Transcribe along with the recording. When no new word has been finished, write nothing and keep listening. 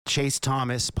Chase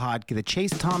Thomas podcast.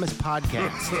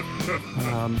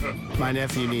 My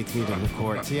nephew needs me to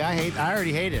record. See, I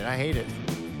already hate it. I hate it.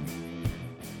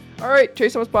 All right,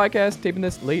 Chase Thomas podcast, taping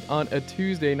this late on a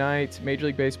Tuesday night. Major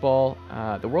League Baseball,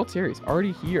 the World Series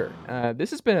already here.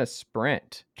 This has been a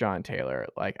sprint, John Tayler.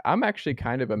 Like, I'm actually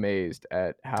kind of amazed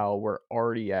at how we're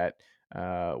already at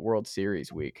World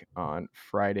Series week on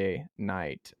Friday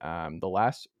night. The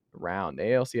last round, the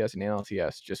ALCS and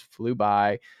NLCS just flew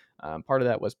by. Part of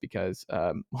that was because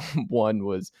one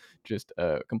was just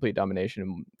a complete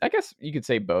domination. I guess you could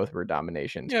say both were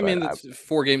dominations. Yeah, I mean, it's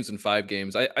 4 games and 5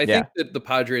 games. I think that the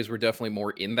Padres were definitely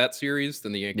more in that series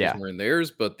than the Yankees were in theirs,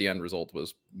 but the end result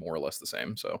was more or less the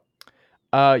same. So,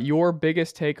 your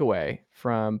biggest takeaway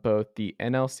from both the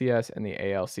NLCS and the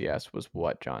ALCS was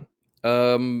what, John?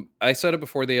 I said it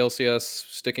before the LCS,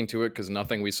 sticking to it because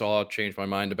nothing we saw changed my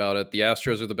mind about it. The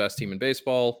Astros are the best team in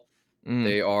baseball.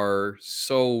 They are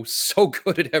so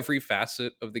good at every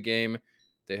facet of the game.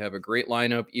 They have a great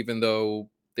lineup, even though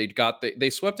they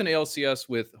swept an ALCS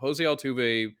with Jose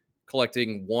Altuve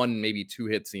collecting 1, maybe 2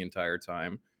 hits the entire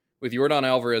time, with Yordan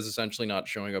Alvarez essentially not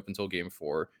showing up until game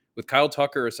 4, with Kyle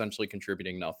Tucker essentially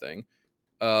contributing nothing.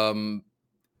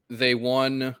 They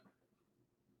won.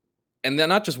 And then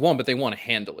not just won, but they won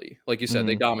handily. Like you said,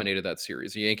 they dominated that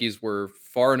series. The Yankees were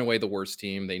far and away the worst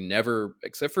team. They never,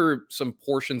 except for some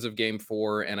portions of game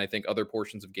 4 and I think other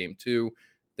portions of game 2,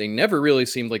 they never really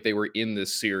seemed like they were in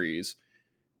this series.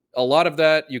 A lot of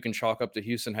that you can chalk up to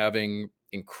Houston having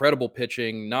incredible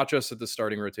pitching, not just at the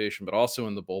starting rotation, but also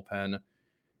in the bullpen.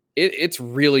 It's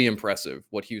really impressive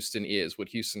what Houston is, what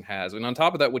Houston has. And on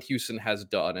top of that, what Houston has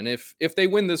done. And if they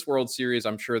win this World Series,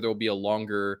 I'm sure there'll be a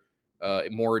longer,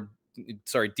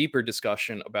 deeper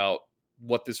discussion about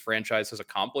what this franchise has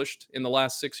accomplished in the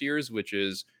last 6 years, which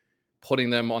is putting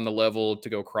them on the level to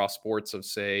go cross sports of,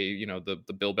 say,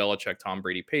 the Bill Belichick, Tom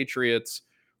Brady Patriots,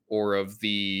 or of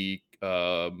the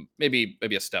maybe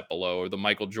a step below, or the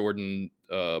Michael Jordan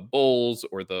Bulls,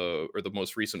 or the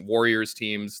most recent Warriors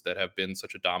teams that have been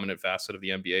such a dominant facet of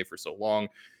the NBA for so long.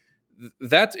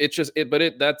 That's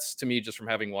to me, just from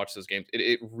having watched those games,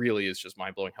 it really is just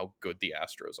mind blowing how good the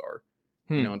Astros are.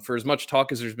 And for as much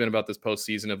talk as there's been about this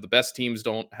postseason of the best teams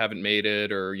haven't made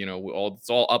it, or it's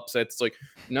all upsets. It's like,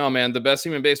 no, man, the best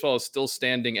team in baseball is still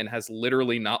standing and has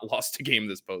literally not lost a game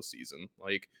this postseason.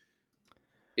 Like,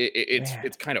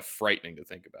 it's kind of frightening to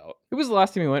think about. Who was the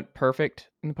last team who went perfect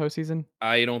in the postseason?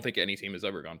 I don't think any team has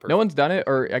ever gone perfect. No one's done it,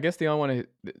 or I guess the only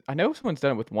one I know someone's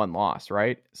done it with 1 loss,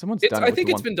 right? Someone's done it. I think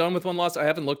it's been done with 1 loss. I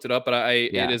haven't looked it up, but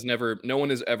it is never. No one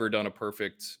has ever done a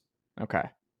perfect. Okay.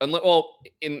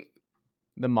 In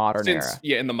the modern era.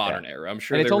 Yeah, in the modern era. I'm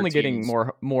sure. And it's only getting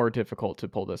more difficult to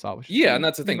pull this off. Yeah, and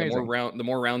that's the thing. The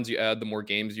more rounds you add, the more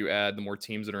games you add, the more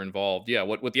teams that are involved. Yeah,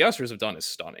 what the Astros have done is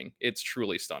stunning. It's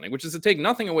truly stunning, which is to take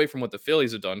nothing away from what the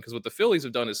Phillies have done, because what the Phillies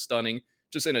have done is stunning,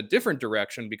 just in a different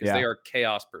direction, because they are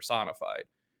chaos personified.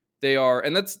 They are,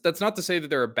 and that's not to say that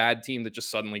they're a bad team that just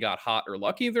suddenly got hot or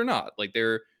lucky. They're not. Like,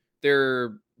 there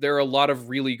are a lot of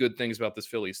really good things about this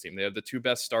Phillies team. They have the 2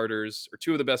 best starters, or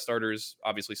 2 of the best starters,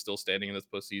 obviously still standing in this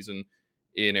postseason,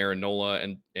 in Aaron Nola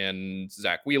and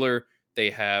Zach Wheeler. They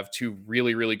have 2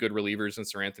 really, really good relievers in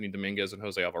Sir Anthony Dominguez and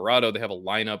Jose Alvarado. They have a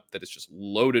lineup that is just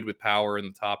loaded with power in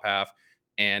the top half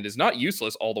and is not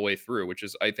useless all the way through, which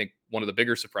is, I think, one of the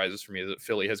bigger surprises for me, that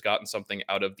Philly has gotten something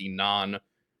out of the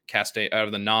non-Hoskins,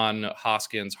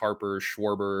 Harper,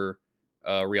 Schwarber,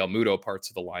 Real Muto parts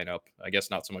of the lineup. I guess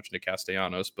not so much into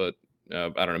Castellanos, but I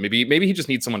don't know. Maybe he just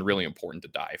needs someone really important to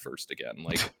die first again.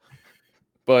 Like,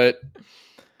 but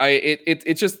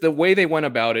it's just the way they went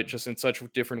about it, just in such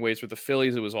different ways with the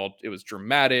Phillies. It was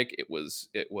dramatic. It was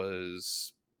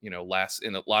in a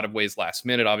lot of ways last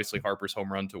minute. Obviously, Harper's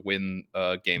home run to win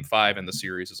game 5 and the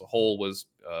series as a whole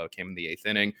came in the 8th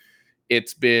inning.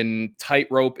 It's been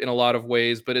tightrope in a lot of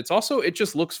ways, but it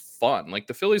just looks fun. Like,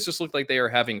 the Phillies just look like they are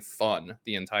having fun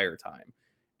the entire time.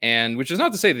 And which is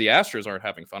not to say that the Astros aren't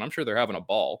having fun. I'm sure they're having a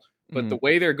ball, but the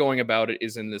way they're going about it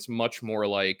is in this much more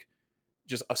like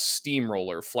just a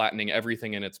steamroller flattening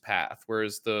everything in its path.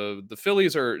 Whereas the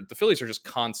Phillies are just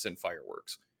constant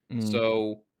fireworks.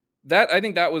 So I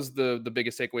think that was the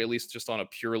biggest takeaway, at least just on a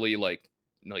purely like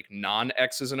non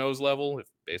X's and O's level, if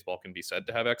baseball can be said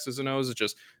to have X's and O's. It's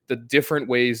just the different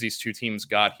ways these 2 teams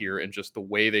got here, and just the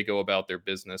way they go about their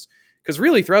business. Because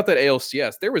really, throughout that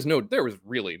ALCS, there was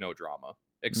really no drama,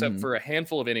 except for a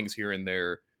handful of innings here and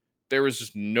there. There was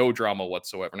just no drama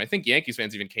whatsoever. And I think Yankees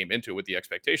fans even came into it with the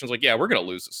expectations, like, yeah, we're going to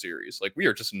lose the series. Like, we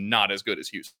are just not as good as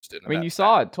Houston. I mean, you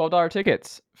saw it, $12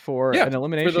 tickets for an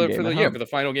elimination game. For the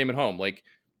final game at home. Like,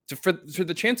 for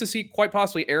the chance to see quite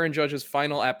possibly Aaron Judge's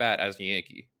final at-bat as a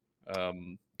Yankee.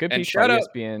 Good And piece by shout out,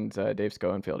 ESPN's Dave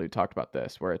Schoenfield, who talked about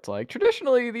this, where it's like,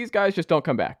 traditionally, these guys just don't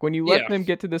come back. When you let yeah. them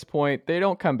get to this point, they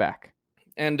don't come back.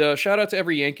 And shout out to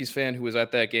every Yankees fan who was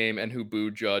at that game and who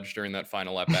booed Judge during that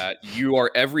final at bat. You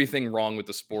are everything wrong with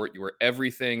the sport. You are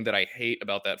everything that I hate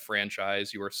about that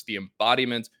franchise. You are the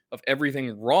embodiment of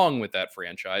everything wrong with that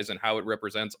franchise and how it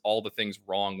represents all the things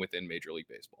wrong within Major League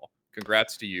Baseball.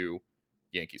 Congrats to you,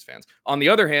 Yankees fans. On the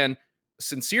other hand,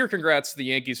 sincere congrats to the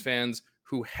Yankees fans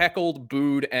who heckled,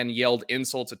 booed, and yelled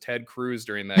insults at Ted Cruz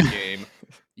during that game.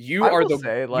 You I are will the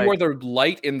say, you are the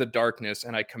light in the darkness,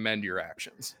 and I commend your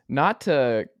actions. not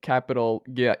to capital,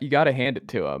 yeah, you got to hand it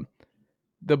to him.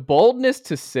 The boldness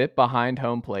to sit behind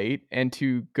home plate and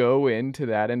to go into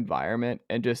that environment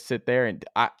and just sit there, and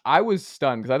I was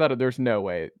stunned because I thought there's no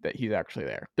way that he's actually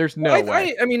there. There's no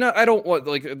way. I mean, I don't want,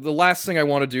 like, the last thing I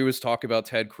want to do is talk about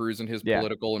Ted Cruz and his Yeah.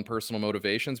 political and personal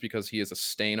motivations because he is a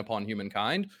stain upon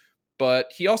humankind.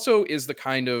 But he also is the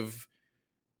kind of,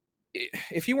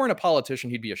 if he weren't a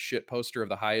politician, he'd be a shit poster of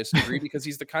the highest degree because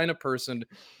he's the kind of person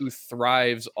who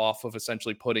thrives off of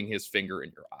essentially putting his finger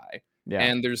in your eye. Yeah.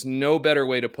 And there's no better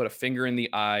way to put a finger in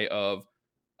the eye of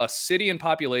a city and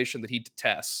population that he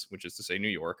detests, which is to say New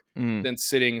York, than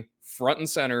sitting front and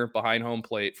center behind home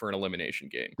plate for an elimination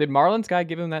game. Did Marlins guy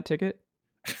give him that ticket?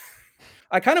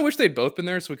 I kind of wish they'd both been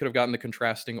there so we could have gotten the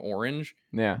contrasting orange.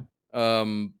 Yeah.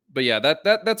 But yeah,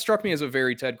 that struck me as a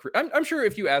very Ted Cruz. I'm sure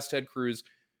if you asked Ted Cruz,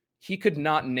 he could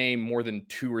not name more than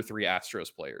 2 or 3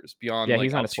 Astros players beyond Yeah, like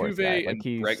he's not a sports guy. Altuve Like, and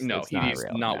he's Greg. No, it's not he's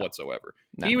real, not no. whatsoever.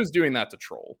 No. He was doing that to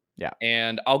troll. Yeah.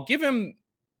 And I'll give him.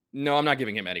 No, I'm not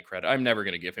giving him any credit. I'm never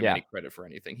going to give him Yeah. any credit for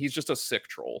anything. He's just a sick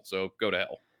troll. So go to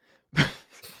hell.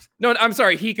 No, I'm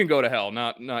sorry. He can go to hell.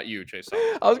 Not you, Chase.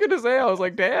 I was gonna say, I was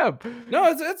like, damn.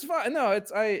 No, it's fine. No,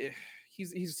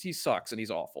 he sucks and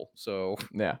he's awful. So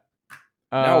Yeah.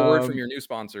 now a word from your new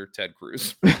sponsor, Ted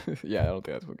Cruz. Yeah, I don't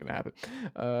think that's what's gonna happen.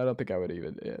 I don't think I would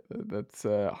even. Yeah, that's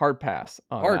a hard pass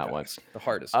on Hard that pass. The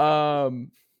hardest. one.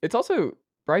 It's also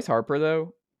Bryce Harper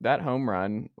though. That home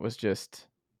run was just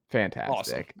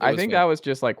fantastic. I think that was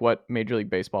just like what Major League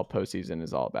Baseball postseason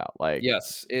is all about. Like,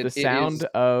 yes, the sound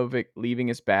of it leaving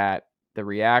his bat, the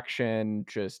reaction,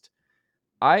 just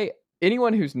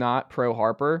anyone who's not pro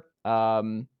Harper,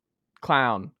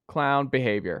 clown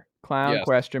behavior. Yes.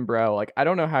 Question, bro. Like, I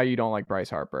don't know how you don't like Bryce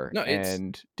Harper. No,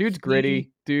 and dude's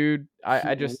gritty. Dude,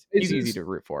 he's easy to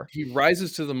root for. He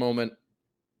rises to the moment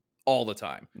all the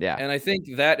time. Yeah. And I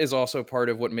think that is also part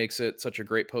of what makes it such a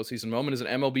great postseason moment is that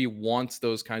MLB wants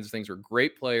those kinds of things where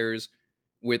great players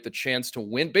with the chance to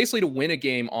win, basically to win a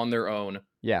game on their own.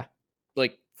 Yeah.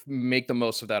 Like, make the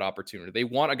most of that opportunity. They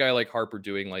want a guy like Harper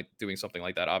doing something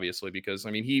like that, obviously, because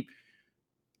I mean,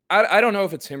 I don't know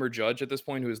if it's him or Judge at this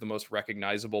point who is the most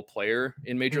recognizable player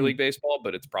in Major League Baseball,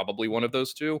 but it's probably one of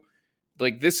those two.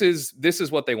 Like, this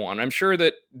is what they want. I'm sure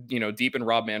that, deep in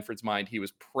Rob Manfred's mind, he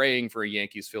was praying for a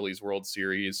Yankees-Phillies World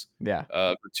Series. Yeah.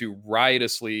 For 2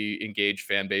 riotously engaged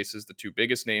fan bases, the 2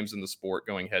 biggest names in the sport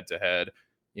going head to head.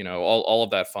 All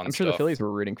of that fun stuff. I'm sure the Phillies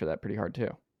were rooting for that pretty hard too.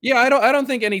 Yeah, I don't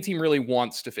think any team really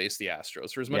wants to face the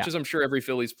Astros. For as much as I'm sure every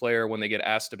Phillies player, when they get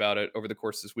asked about it over the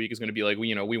course of this week, is going to be like,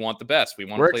 we want the best. We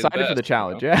want to play the best. We're excited for the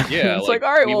challenge. Yeah. Yeah. It's like,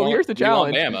 all right, well, here's the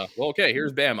challenge. We want Bama. Well, okay,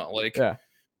 here's Bama. Like, yeah.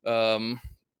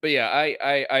 But yeah,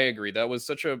 I agree. That was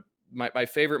such my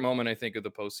favorite moment, I think, of the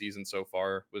postseason so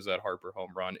far was that Harper home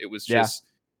run. It was just,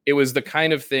 it was the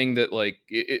kind of thing that, like,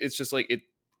 it's just like,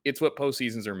 it's what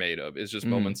postseasons are made of. It's just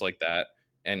moments like that.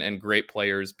 And great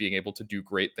players being able to do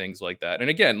great things like that. And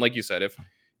again, like you said,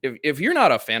 if you're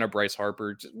not a fan of Bryce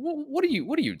Harper, what are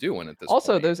you doing at this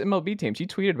also, point? those MLB teams, you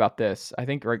tweeted about this, I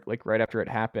think right after it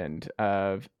happened,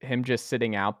 of him just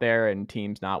sitting out there and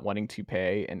teams not wanting to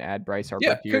pay and add Bryce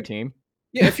Harper to your team.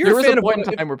 Yeah, if you're there a was fan a point of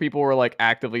in time where people were like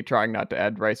actively trying not to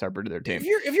add Bryce Harper to their team.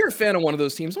 If you're a fan of one of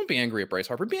those teams, don't be angry at Bryce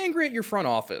Harper. Be angry at your front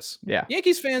office. Yeah.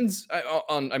 Yankees fans,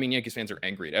 Yankees fans are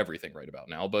angry at everything right about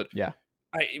now, but yeah.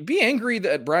 Be angry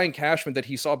at Brian Cashman that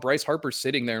he saw Bryce Harper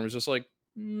sitting there and was just like,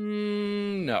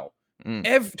 no.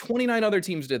 29 other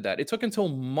teams did that. It took until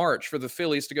March for the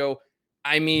Phillies to go,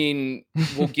 I mean,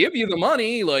 we'll give you the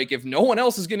money. Like, if no one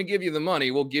else is going to give you the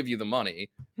money, we'll give you the money.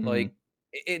 Like,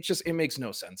 it makes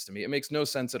no sense to me. It makes no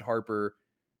sense that Harper,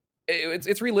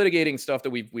 it's relitigating stuff that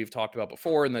we've talked about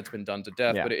before and that's been done to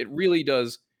death, but it really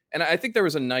does. And I think there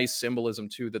was a nice symbolism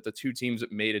too, that the 2 teams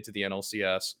that made it to the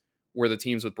NLCS were the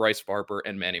teams with Bryce Harper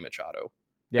and Manny Machado.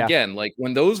 Yeah. Again, like,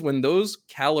 when those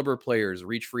caliber players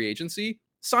reach free agency,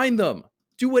 sign them.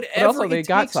 Do whatever also, they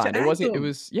got signed. It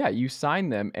was you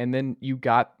signed them and then you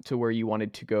got to where you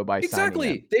wanted to go by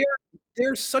signing them.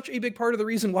 They're such a big part of the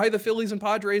reason why the Phillies and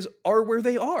Padres are where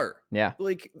they are. Yeah.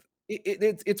 Like,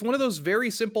 It's one of those very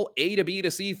simple A to B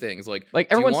to C things. Like, do you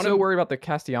everyone's want so to? worried about the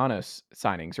Castellanos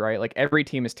signings, right? Like every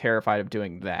team is terrified of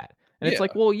doing that. And it's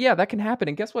like, Yeah, well, yeah, that can happen.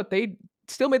 And guess what? They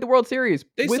still made the World Series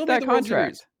they with still made that the World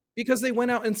Series contract. because they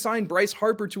went out and signed Bryce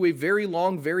Harper to a very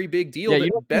long, very big Yeah, deal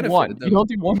you don't that do one. benefited You them. don't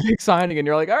do one big signing and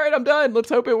you're like, all right, I'm done. Let's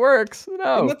hope it works. And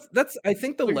No. that's I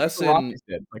think the Like the lesson, Rockies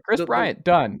did. Like Chris the Bryant,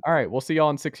 done. All right, we'll see y'all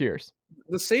in 6 years.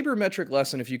 the sabermetric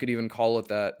lesson, if you could even call it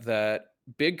that, that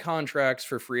big contracts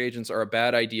for free agents are a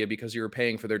bad idea because you're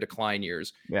paying for their decline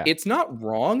years. Yeah. It's not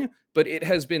wrong, but it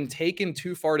has been taken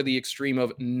too far to the extreme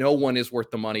of no one is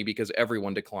worth the money because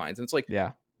everyone declines. And it's like,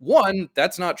 Yeah. one,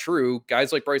 that's not true.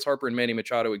 Guys like Bryce Harper and Manny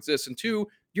Machado exist. And two,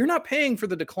 you're not paying for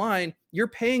the decline, you're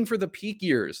paying for the peak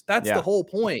years. That's the Yeah. whole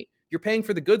point. You're paying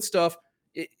for the good stuff.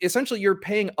 Essentially, you're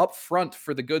paying upfront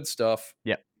for the good stuff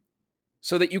Yep.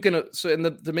 so that you can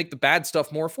to make the bad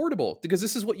stuff more affordable, because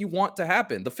this is what you want to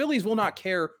happen. The Phillies will not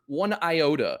care one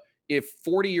iota if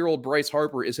 40-year-old Bryce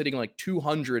Harper is hitting like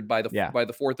 200 Yeah. by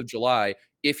the 4th of July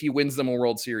if he wins them a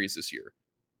World Series this year.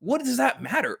 What does that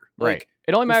matter? Right. Like,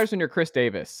 It only if matters when you're Chris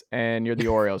Davis and you're the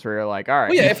Orioles where you're like, all well,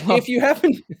 right. yeah,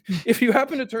 if you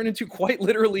happen to turn into quite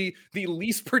literally the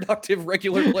least productive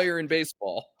regular player in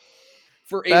baseball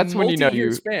for a That's when you know multi-year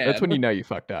that's span, when you know you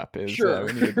fucked up is sure.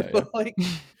 when you did that. But like,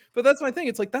 but that's my thing.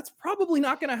 It's like, that's probably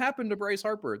not going to happen to Bryce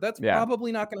Harper. That's Yeah.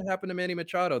 probably not going to happen to Manny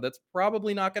Machado. That's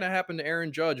probably not going to happen to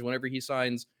Aaron Judge whenever he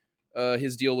signs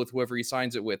his deal with whoever he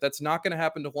signs it with. That's not going to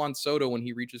happen to Juan Soto when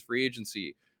he reaches free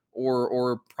agency,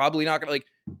 or probably not going to, like,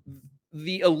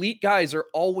 the elite guys are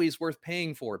always worth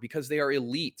paying for because they are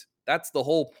elite. That's the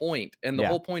whole point. And the Yeah.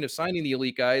 whole point of signing the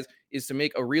elite guys is to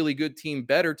make a really good team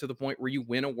better to the point where you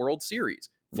win a World Series.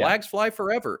 Yeah. Flags fly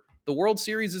forever. The World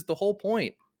Series is the whole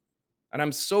point. And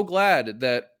I'm so glad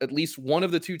that at least one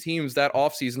of the two teams that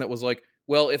offseason that was like,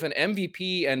 well, if an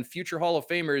MVP and future Hall of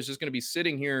Famer is just going to be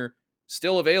sitting here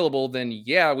still available, then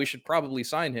yeah, we should probably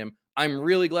sign him. I'm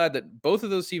really glad that both of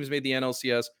those teams made the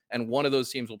NLCS and one of those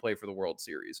teams will play for the World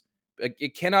Series.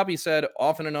 It cannot be said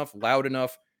often enough, loud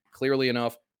enough, clearly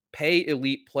enough. Pay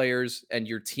elite players and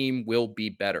your team will be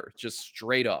better. Just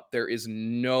straight up. There's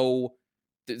no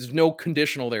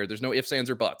conditional there. There's no ifs, ands,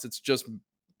 or buts. It's just,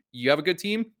 you have a good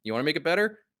team, you want to make it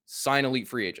better, sign elite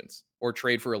free agents or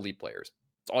trade for elite players.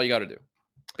 That's all you got to do.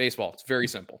 Baseball, it's very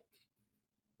simple.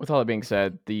 With all that being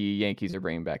said, the Yankees are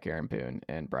bringing back Aaron Boone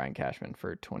and Brian Cashman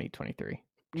for 2023.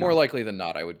 More John. likely than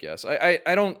not, I would guess. I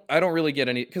don't really get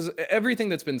any, because everything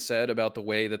that's been said about the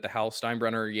way that the Hal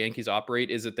Steinbrenner Yankees operate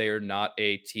is that they are not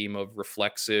a team of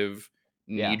reflexive,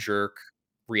 Yeah. knee-jerk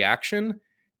reaction.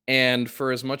 And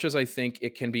for as much as I think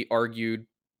it can be argued,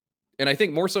 and I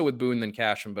think more so with Boone than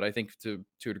Cashman, but I think to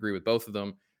a degree with both of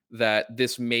them, that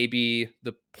this may be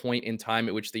the point in time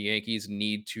at which the Yankees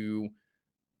need to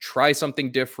try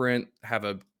something different, have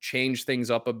a change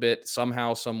things up a bit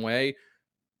somehow, some way.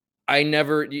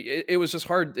 It was just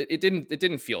hard. It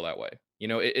didn't feel that way. You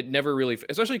know, it never really,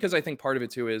 especially because I think part of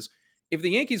it too is, if the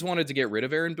Yankees wanted to get rid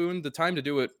of Aaron Boone, the time to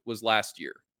do it was last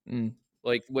year. Mm.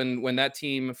 Like when that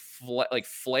team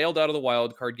flailed out of the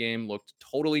wild card game, looked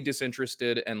totally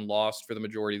disinterested and lost for the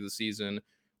majority of the season,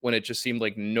 when it just seemed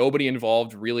like nobody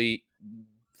involved really,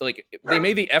 like, they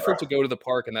made the effort to go to the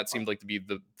park and that seemed like to be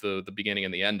the beginning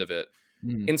and the end of it.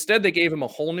 Mm. Instead, they gave him a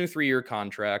whole new 3-year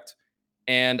contract.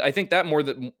 And I think that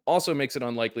also makes it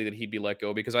unlikely that he'd be let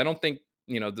go, because I don't think,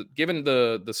 given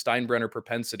the Steinbrenner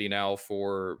propensity now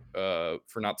for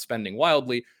not spending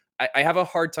wildly, I have a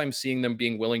hard time seeing them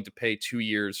being willing to pay 2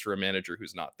 years for a manager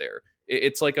who's not there.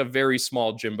 It's like a very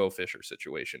small Jimbo Fisher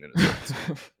situation in a sense.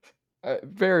 A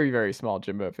very, very small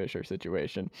Jimbo Fisher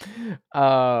situation.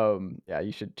 Yeah,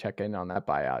 you should check in on that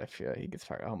buyout if he gets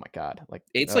fired. Oh my God, like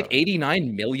It's like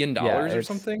 $89 million yeah, or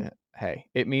something. Hey,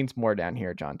 it means more down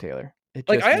here, John Taylor. It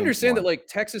Like, just I means understand that more. like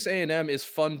Texas A&M is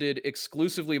funded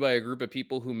exclusively by a group of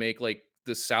people who make like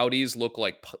the Saudis look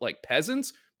like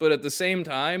peasants, but at the same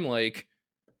time, like,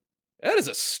 that is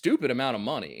a stupid amount of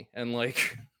money. And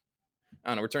like, I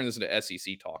don't know, we're turning this into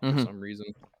SEC talk for Mhm. some reason.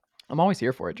 I'm always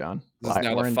here for it, John. This is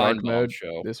now We're the in dark Feinbaum mode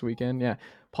show. this weekend. Yeah,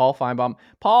 Paul Feinbaum.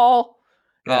 Paul.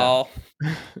 Yeah. Oh,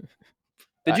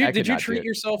 I did could you not do treat it.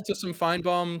 yourself to some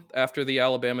Feinbaum after the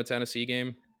Alabama Tennessee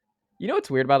game? You know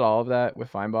what's weird about all of that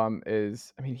with Feinbaum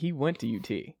is, I mean, he went to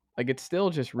UT. Like, it's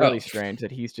still just Oh, really strange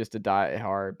that he's just a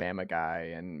die-hard Bama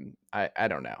guy, and I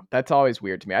don't know. That's always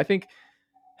weird to me. I think,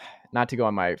 not to go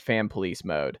on my fan police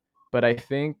mode, but I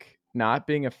think not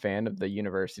being a fan of the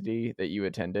university that you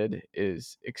attended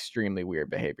is extremely weird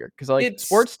behavior. Because like it's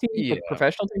sports teams, yeah. like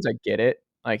professional teams, I get it.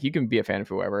 Like you can be a fan of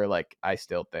whoever. Like I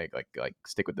still think like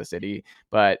stick with the city.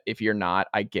 But if you're not,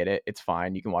 I get it. It's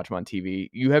fine. You can watch them on TV.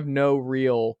 You have no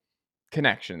real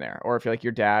connection there, or if like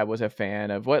your dad was a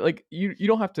fan of what, like you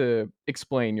don't have to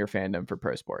explain your fandom for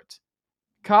pro sports.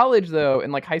 College though,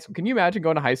 and like high school, can you imagine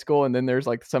going to high school and then there's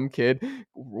like some kid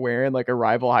wearing like a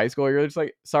rival high school? You're just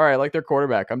like, sorry, I like their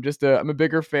quarterback. I'm a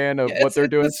bigger fan of Yeah, what they're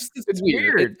doing. it's It's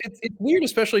weird. weird. It's weird,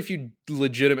 especially if you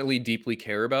legitimately deeply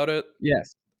care about it.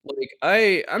 Yes,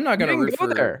 Like I'm not you gonna root didn't go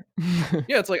for. there.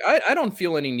 Yeah, it's like I don't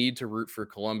feel any need to root for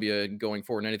Columbia going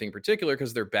forward in anything in particular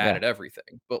because they're bad Yeah. at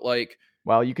everything. But like,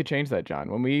 Well, you could change that,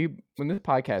 John. When this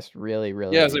podcast really, yeah,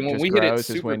 really so when just we hit it grows is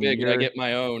super when big and I you're get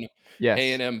my own yes,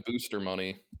 A&M booster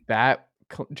money,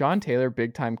 John Taylor,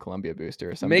 big time Columbia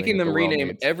booster is something making that the them world rename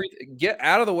needs. get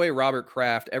out of the way, Robert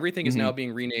Kraft. Everything is now Mhm.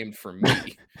 being renamed for me.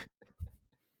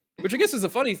 Which I guess is a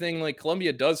funny thing. Like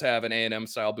Columbia does have an A&M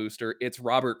style booster. It's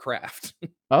Robert Kraft.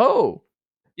 Oh,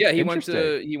 Yeah,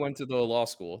 interesting. he went to the law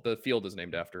school. The field is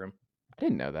named after him. I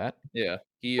didn't know that. Yeah,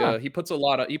 Huh. he put a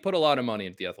lot of money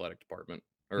into the athletic department,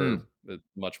 or Mm. as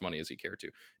much money as he cared to. I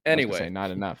was gonna say Anyway,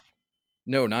 not enough.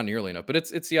 no, not nearly enough. But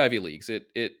it's the Ivy Leagues. It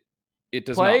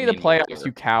does not Play the mean playoffs, whatsoever.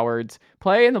 you cowards.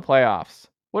 Play in the playoffs.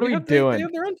 What are we They doing?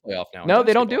 have their own playoff now in No,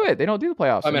 they don't do basketball. it. They don't do the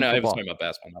playoffs I mean, in I was football. talking about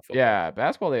basketball, not football. Yeah,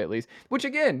 basketball they at least, which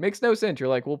again makes no sense. You're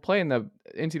like, we'll play in the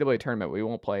NCAA tournament. We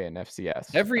won't play in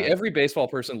FCS. Every baseball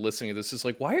person listening to this is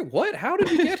like, why? What? How did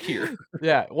we get here?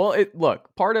 Yeah. Well,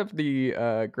 look, part of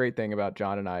the great thing about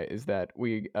John and I is that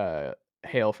we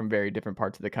hail from very different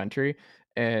parts of the country,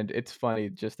 and it's funny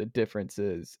just the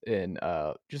differences in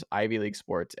just Ivy League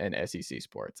sports and SEC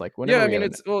sports. Like Yeah, whenever I we mean,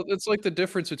 have an it's like the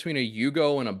difference between a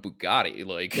Yugo and a Bugatti.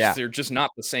 Like yeah. they're just not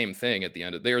the same thing at the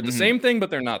end of. They're the Mhm. same thing, but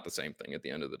they're not the same thing at the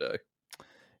end of the day.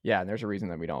 Yeah, and there's a reason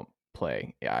that we don't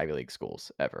play Ivy League schools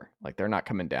ever. Like they're not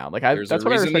coming down. Like There's a that's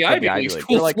what I reason the respect about the Ivy Ivy League League. They're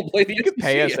schools like, will play the you could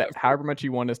pay us SEC ever. however much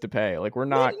you want us to pay. Like we're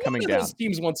None not coming of those down.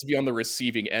 teams wants to be on the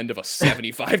receiving end of a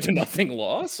 75 to nothing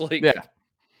loss. Like Yeah,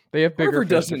 they have bigger Harvard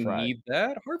fish to doesn't fry. need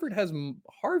that. Harvard has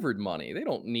Harvard money. They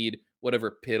don't need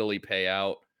whatever piddly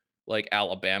payout like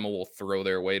Alabama will throw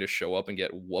their way to show up and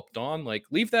get whooped on. Like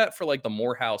leave that for like the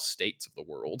Morehouse states of the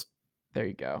world. There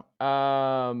you go.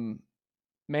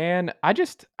 Man, I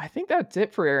think that's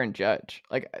it for Aaron Judge.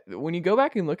 Like when you go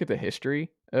back and look at the history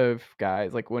of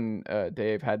guys, like when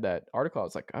Dave had that article, I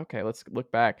was like, okay, let's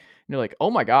look back. And you're like, oh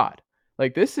my god,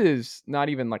 like this is not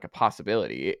even like a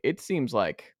possibility. It seems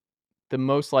like the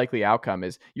most likely outcome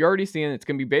is you're already seeing it's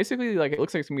going to be basically like it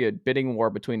looks like it's going to be a bidding war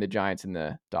between the Giants and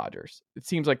the Dodgers. It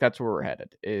seems like that's where we're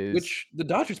headed. Is Which the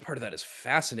Dodgers part of that is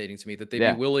fascinating to me that they'd be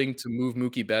yeah. willing to move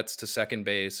Mookie Betts to second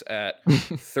base at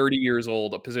 30 years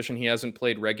old, a position he hasn't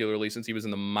played regularly since he was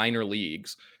in the minor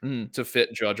leagues, Mm, to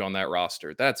fit Judge on that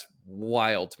roster. That's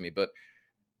wild to me. But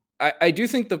I do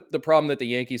think the problem that the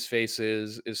Yankees face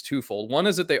is twofold. One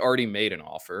is that they already made an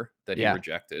offer that he yeah.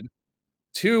 rejected.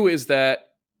 Two is that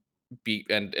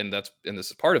and this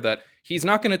is part of that, he's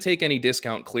not going to take any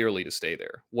discount clearly to stay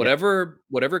there. Yeah.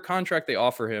 Whatever contract they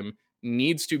offer him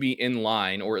needs to be in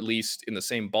line, or at least in the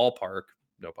same ballpark,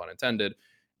 no pun intended,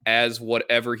 as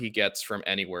whatever he gets from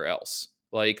anywhere else.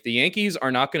 Like the Yankees are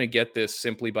not going to get this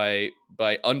simply by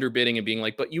underbidding and being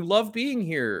like, but you love being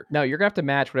here. No, you're gonna have to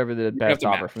match whatever the You're gonna have best to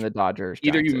offer from match. the Dodgers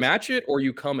Either Giants you is. match it or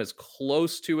you come as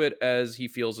close to it as he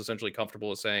feels essentially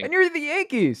comfortable as saying. And you're the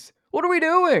Yankees. What are we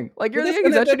doing? Like Well, you're the that's,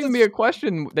 Yankees. That shouldn't even be a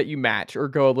question that you match or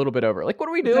go a little bit over. Like what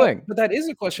are we doing? but that is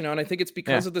a question now, and I think it's Yeah.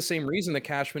 because of the same reason that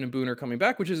Cashman and Boone are coming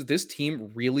back, which is this team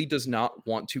really does not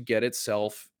want to get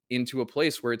itself into a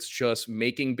place where it's just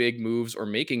making big moves or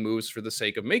making moves for the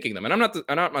sake of making them. And I'm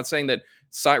not saying that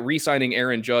re-signing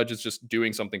Aaron Judge is just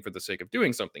doing something for the sake of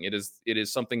doing something. It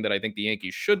is something that I think the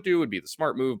Yankees should do. Would be the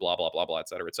smart move. Blah blah blah blah, et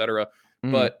cetera, et cetera.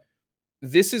 Mm, But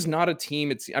this is not a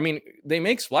team. I mean, they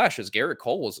make splashes. Garrett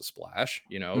Cole was a splash.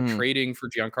 mm. Trading for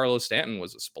Giancarlo Stanton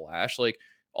was a splash. Like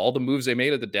all the moves they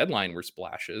made at the deadline were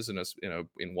splashes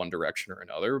in one direction or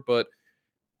another. But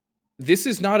this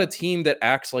is not a team that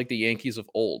acts like the Yankees of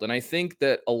old. And I think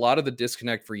that a lot of the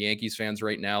disconnect for Yankees fans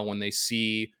right now, when they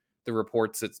see the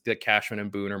reports that Cashman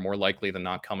and Boone are more likely than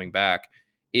not coming back,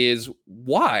 is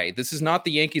why this is not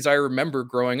the Yankees I remember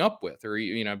growing up with. Or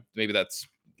maybe that's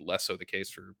less so the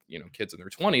case for kids in their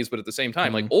 20s, but at the same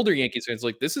time, like Mm. older Yankees fans,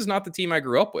 like this is not the team I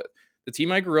grew up with. The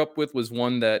team I grew up with was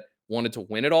one that wanted to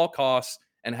win at all costs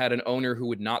and had an owner who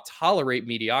would not tolerate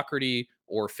mediocrity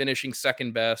or finishing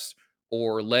second best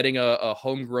or letting a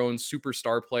homegrown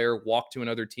superstar player walk to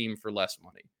another team for less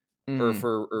money, or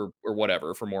Mm. or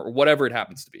whatever, for more, whatever it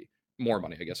happens to be, more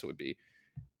money, I guess it would be.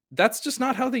 That's just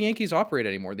not how the Yankees operate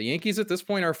anymore. The Yankees at this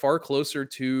point are far closer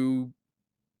to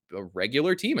a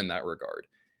regular team in that regard.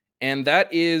 And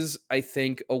that is, I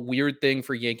think, a weird thing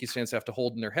for Yankees fans to have to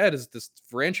hold in their head, is this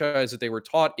franchise that they were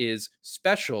taught is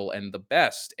special and the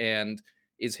best. And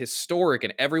is historic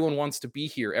and everyone wants to be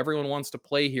here. Everyone wants to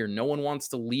play here. No one wants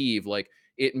to leave. Like,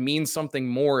 it means something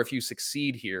more if you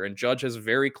succeed here. And Judge has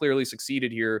very clearly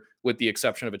succeeded here with the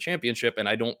exception of a championship. And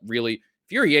I don't really,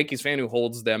 if you're a Yankees fan who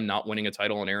holds them not winning a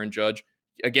title on Aaron Judge,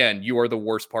 again, you are the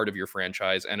worst part of your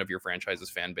franchise and of your franchise's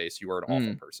fan base. You are an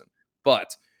awful person.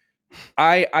 But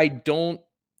I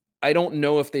don't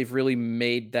know if they've really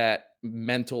made that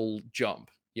mental jump,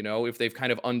 if they've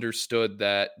kind of understood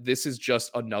that this is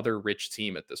just another rich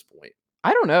team at this point.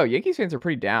 I don't know. Yankees fans are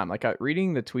pretty down. Like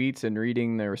reading the tweets and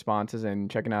reading the responses and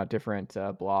checking out different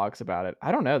blogs about it.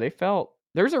 I don't know. They felt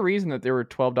there's a reason that there were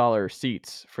 $12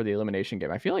 seats for the elimination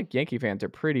game. I feel like Yankee fans are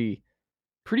pretty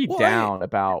Well, down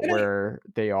about where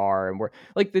they are and where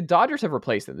like the Dodgers have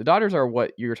replaced them. The Dodgers are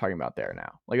what you're talking about there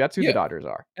now. Like that's who the Dodgers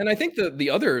are. And I think the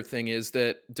other thing is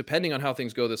that depending on how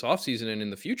things go this offseason and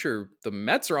in the future, the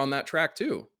Mets are on that track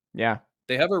too. Yeah.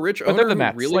 They have a rich But they're owner the who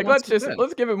Mets. really Like wants to win.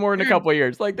 let's give it more than a couple of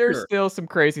years. Like there's Sure. still some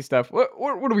crazy stuff. What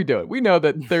are we doing? We know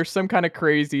that there's some kind of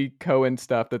crazy Cohen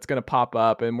stuff that's gonna pop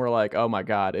up, and we're like, oh my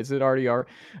god, is it already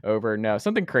over? No,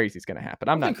 something crazy is gonna happen.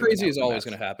 Something crazy is always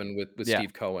going to happen with Yeah.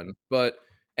 Steve Cohen,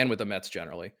 and with the Mets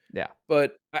generally. Yeah.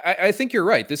 But I think you're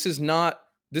right. This is not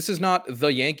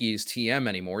the Yankees TM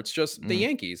anymore. It's just the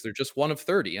Yankees. They're just one of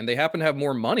 30, and they happen to have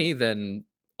more money than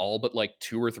all but like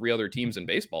 2 or 3 other teams in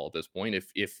baseball at this point,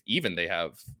 if even they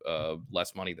have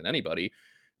less money than anybody.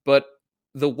 But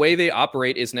the way they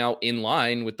operate is now in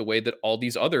line with the way that all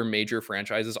these other major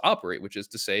franchises operate, which is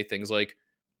to say things like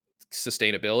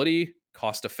sustainability,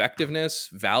 cost effectiveness,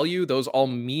 value. Those all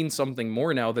mean something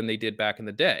more now than they did back in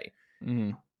the day.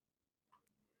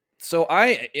 So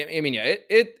I mean, yeah,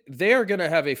 they are going to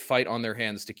have a fight on their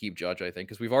hands to keep Judge, I think,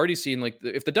 because we've already seen like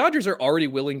if the Dodgers are already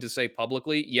willing to say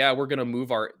publicly, yeah, we're going to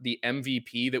move the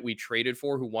MVP that we traded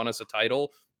for, who won us a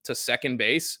title, to second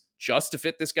base just to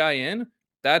fit this guy in.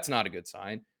 That's not a good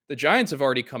sign. The Giants have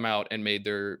already come out and made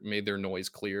their noise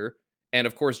clear, and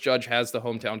of course, Judge has the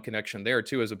hometown connection there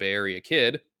too as a Bay Area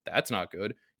kid. That's not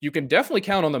good. You can definitely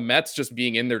count on the Mets just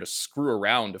being in there to screw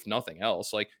around, if nothing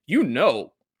else. Like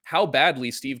how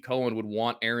badly Steve Cohen would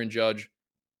want Aaron Judge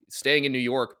staying in New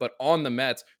York, but on the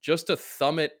Mets, just to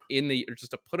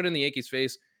just to put it in the Yankees'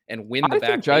 face and win the I back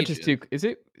think Judge pages. is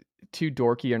it too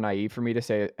dorky or naive for me to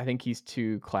say? I think he's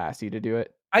too classy to do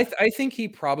it. I think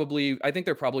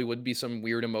there probably would be some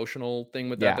weird emotional thing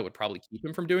with that would probably keep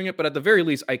him from doing it. But at the very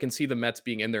least, I can see the Mets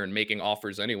being in there and making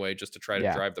offers anyway, just to try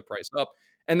to drive the price up.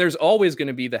 And there's always going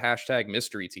to be the hashtag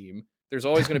mystery team. There's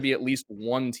always going to be at least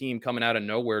one team coming out of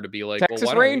nowhere to be like, Texas well,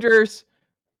 why don't Rangers.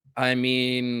 I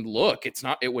mean, look,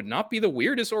 it would not be the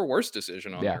weirdest or worst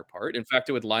decision on their part. In fact,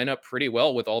 it would line up pretty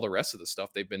well with all the rest of the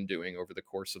stuff they've been doing over the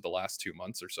course of the last 2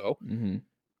 months or so.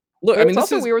 Look, But it's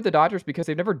also weird with the Dodgers because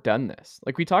they've never done this.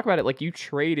 Like we talk about it, like you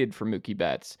traded for Mookie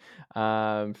Betts.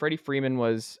 Freddie Freeman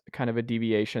was kind of a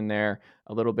deviation there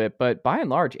a little bit, but by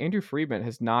and large, Andrew Friedman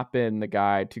has not been the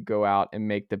guy to go out and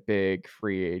make the big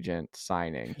free agent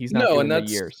signing. He's not doing the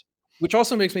years. Which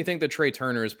also makes me think that Trey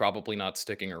Turner is probably not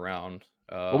sticking around.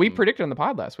 Well, we predicted on the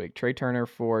pod last week, Trey Turner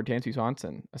for Dansby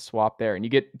Swanson, a swap there. And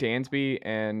you get Dansby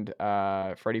and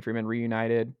Freddie Freeman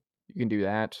reunited. You can do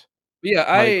that. Yeah,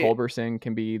 Mike Culberson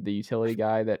can be the utility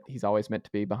guy that he's always meant to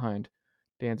be behind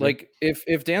Dansby. Like if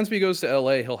Dansby goes to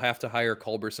LA, he'll have to hire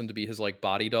Culberson to be his like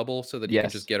body double so that he can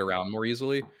just get around more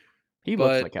easily. He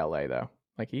looks like LA though.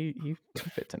 Like he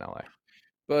fits in LA.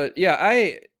 But yeah,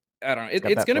 I don't know.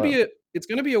 It's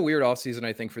gonna be a weird offseason,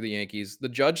 I think, for the Yankees. The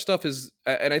Judge stuff is,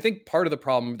 and I think part of the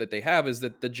problem that they have is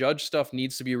that the Judge stuff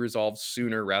needs to be resolved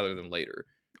sooner rather than later.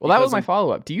 Well, that was my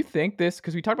follow-up. Do you think this,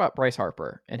 because we talked about Bryce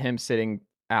Harper and him sitting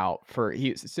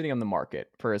sitting on the market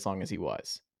for as long as he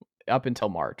was, up until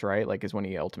March, right? Like is when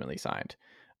he ultimately signed.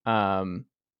 Do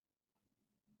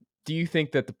you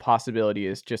think that the possibility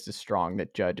is just as strong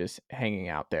that Judge is hanging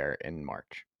out there in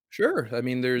March? Sure. I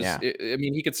mean,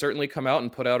 he could certainly come out and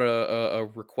put out a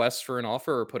request for an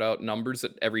offer or put out numbers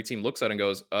that every team looks at and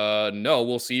goes, no,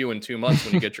 we'll see you in 2 months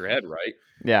when you get your head right.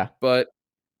 Yeah. But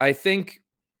I think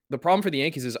the problem for the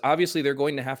Yankees is obviously they're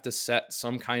going to have to set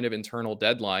some kind of internal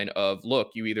deadline of,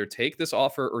 look, you either take this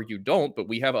offer or you don't, but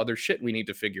we have other shit we need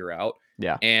to figure out.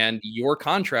 Yeah. And your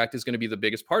contract is going to be the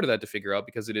biggest part of that to figure out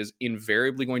because it is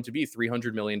invariably going to be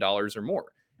 $300 million or more.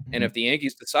 And if the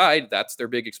Yankees decide that's their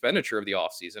big expenditure of the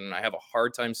offseason, and I have a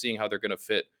hard time seeing how they're going to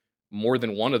fit more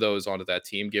than one of those onto that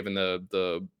team, given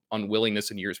the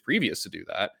unwillingness in years previous to do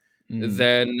that,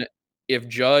 then if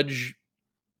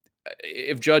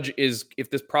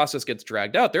this process gets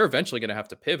dragged out, they're eventually going to have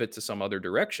to pivot to some other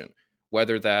direction,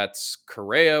 whether that's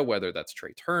Correa, whether that's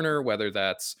Trey Turner, whether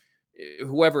that's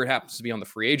whoever it happens to be on the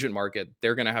free agent market,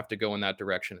 they're going to have to go in that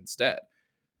direction instead.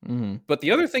 But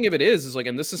the other thing of it is like,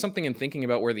 and this is something in thinking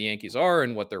about where the Yankees are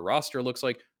and what their roster looks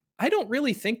like, I don't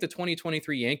really think the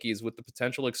 2023 Yankees, with the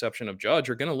potential exception of Judge,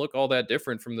 are going to look all that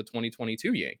different from the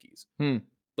 2022 Yankees. Hmm.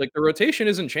 Like, the rotation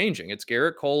isn't changing. It's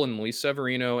Garrett Cole and Luis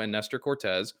Severino and Nestor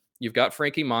Cortez. You've got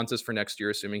Frankie Montas for next year,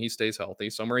 assuming he stays healthy.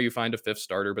 Somewhere you find a fifth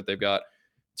starter, but they've got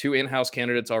two in-house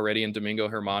candidates already in Domingo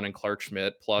Herman and Clark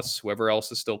Schmidt, plus whoever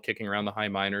else is still kicking around the high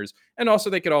minors. And also,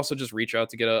 they could also just reach out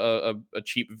to get a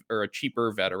cheap or a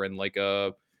cheaper veteran, like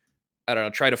I don't know,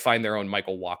 try to find their own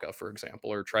Michael Wacha, for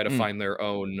example, or try to find their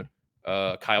own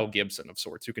Kyle Gibson of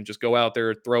sorts, who can just go out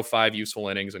there, throw 5 useful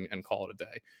innings, and call it a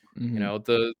day. You know,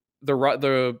 the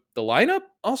lineup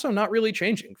also not really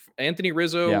changing. Anthony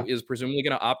Rizzo is presumably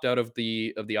going to opt out of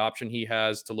the option he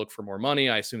has to look for more money.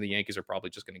 I assume the Yankees are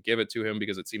probably just going to give it to him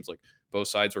because it seems like both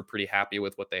sides were pretty happy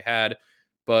with what they had.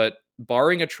 But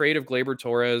barring a trade of Gleyber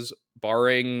Torres,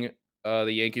 barring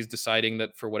the Yankees deciding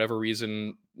that for whatever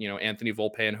reason, you know, Anthony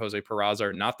Volpe and Jose Peraza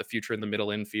are not the future in the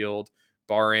middle infield,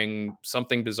 barring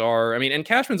something bizarre. I mean, and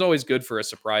Cashman's always good for a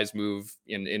surprise move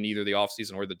in either the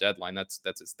offseason or the deadline. That's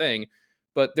his thing.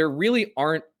 But there really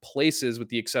aren't places, with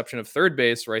the exception of third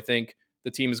base, where I think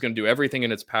the team is going to do everything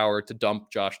in its power to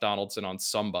dump Josh Donaldson on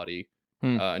somebody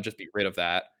and just be rid of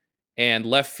that. And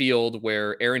left field,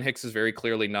 where Aaron Hicks is very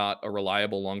clearly not a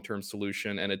reliable long-term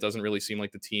solution, and it doesn't really seem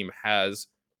like the team has.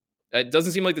 It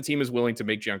doesn't seem like the team is willing to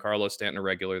make Giancarlo Stanton a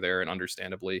regular there, and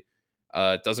understandably.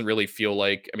 It doesn't really feel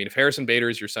like, I mean, if Harrison Bader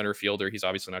is your center fielder, he's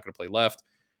obviously not going to play left.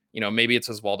 You know, maybe it's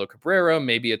Oswaldo Cabrera,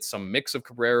 maybe it's some mix of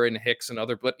Cabrera and Hicks and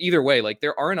other, but either way, like,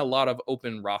 there aren't a lot of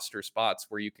open roster spots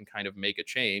where you can kind of make a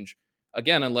change,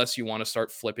 again, unless you want to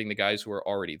start flipping the guys who are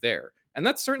already there. And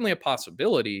that's certainly a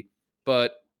possibility,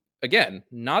 but again,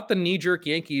 not the knee-jerk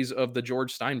Yankees of the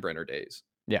George Steinbrenner days.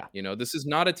 Yeah. You know, this is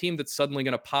not a team that's suddenly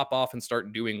going to pop off and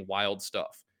start doing wild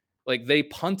stuff. Like, they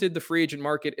punted the free agent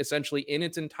market essentially in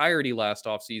its entirety last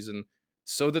offseason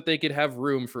so that they could have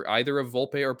room for either a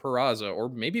Volpe or Peraza, or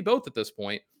maybe both at this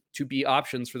point, to be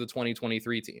options for the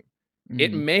 2023 team.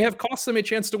 It may have cost them a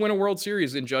chance to win a World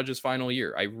Series in Judge's final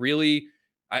year.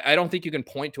 I don't think you can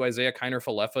point to Isaiah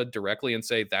Kiner-Falefa directly and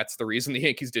say that's the reason the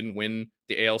Yankees didn't win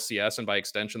the ALCS and by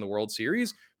extension the World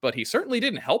Series, but he certainly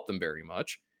didn't help them very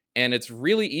much. And it's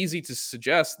really easy to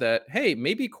suggest that, hey,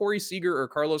 maybe Corey Seager or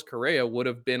Carlos Correa would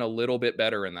have been a little bit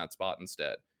better in that spot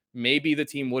instead. Maybe the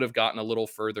team would have gotten a little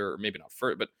further, or maybe not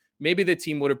further, but maybe the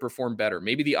team would have performed better.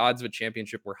 Maybe the odds of a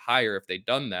championship were higher if they'd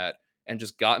done that and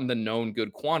just gotten the known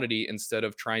good quantity instead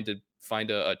of trying to find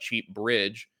a cheap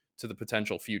bridge to the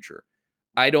potential future.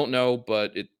 I don't know,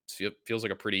 but it feels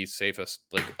like a pretty safest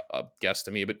guess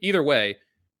to me. But either way,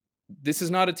 this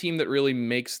is not a team that really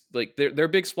makes, like, their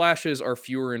big splashes are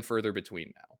fewer and further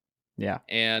between now. Yeah.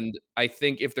 And I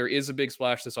think if there is a big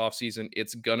splash this offseason,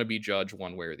 it's going to be Judge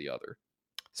one way or the other.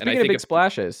 Speaking of big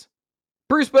splashes,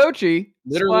 Bruce Bochy,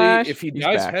 literally, splash, if he he's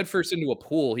dives back. headfirst into a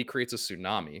pool, he creates a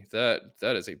tsunami. That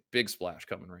is a big splash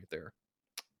coming right there.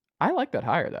 I like that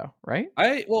hire though, right?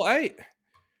 I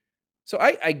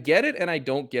get it and I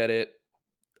don't get it.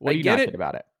 What do you not get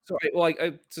about it? So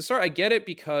to start, I get it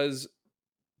because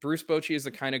Bruce Bochy is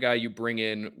the kind of guy you bring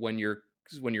in when you're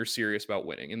serious about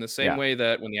winning. In the same way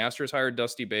that when the Astros hired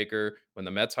Dusty Baker, when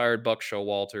the Mets hired Buck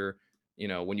Showalter, you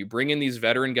know, when you bring in these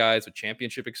veteran guys with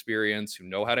championship experience who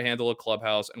know how to handle a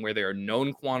clubhouse and where they are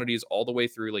known quantities all the way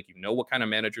through, like, you know what kind of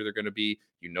manager they're going to be,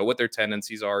 you know what their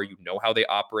tendencies are, you know how they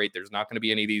operate. There's not going to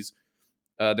be any of these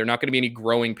there are not going to be any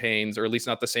growing pains, or at least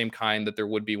not the same kind that there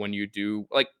would be when you do,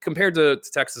 like, compared to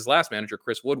Texas' last manager,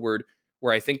 Chris Woodward,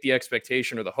 where I think the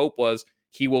expectation or the hope was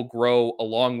he will grow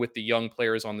along with the young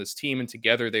players on this team, and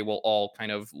together they will all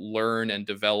kind of learn and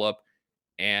develop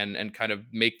and kind of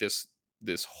make this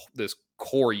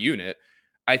core unit.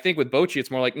 I think with Bochy,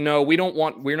 it's more like, no,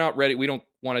 we're not ready. We don't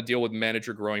want to deal with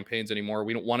manager growing pains anymore.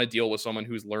 We don't want to deal with someone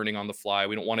who's learning on the fly.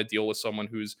 We don't want to deal with someone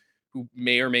who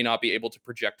may or may not be able to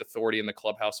project authority in the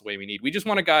clubhouse the way we need. We just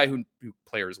want a guy who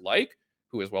players like,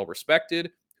 who is well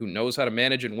respected, who knows how to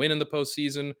manage and win in the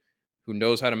postseason, who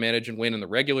knows how to manage and win in the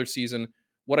regular season.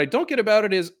 What I don't get about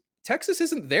it is Texas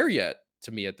isn't there yet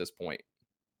to me at this point.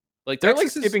 Like, they're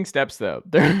Texas like skipping steps though.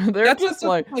 They're just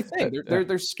like my thing.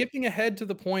 They're skipping ahead to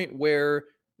the point where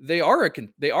they are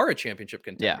a championship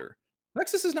contender. Yeah.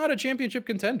 Texas is not a championship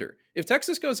contender. If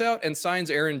Texas goes out and signs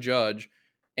Aaron Judge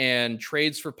and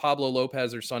trades for Pablo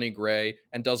Lopez or Sonny Gray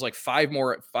and does like five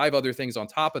other things on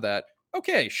top of that,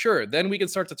 okay, sure. Then we can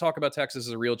start to talk about Texas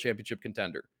as a real championship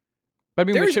contender. But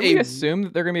I mean, should we assume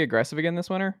that they're going to be aggressive again this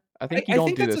winter? I think you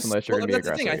don't do this unless you're going to be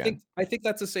aggressive again. I think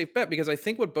that's a safe bet, because I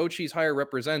think what Bochy's hire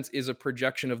represents is a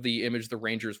projection of the image the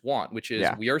Rangers want, which is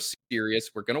we are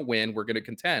serious, we're going to win, we're going to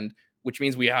contend. which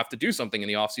means we have to do something in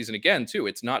the offseason again, too.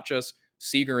 It's not just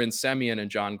Seager and Semien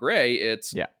and John Gray.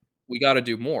 It's we got to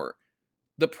do more.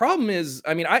 The problem is,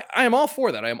 I mean, I am all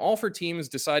for that. I am all for teams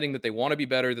deciding that they want to be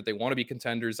better, that they want to be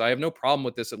contenders. I have no problem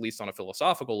with this, at least on a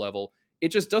philosophical level. It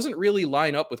just doesn't really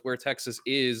line up with where Texas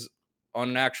is on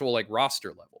an actual like roster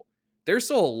level. There's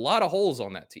still a lot of holes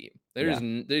on that team. They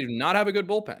do not have a good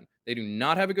bullpen. They do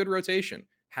not have a good rotation.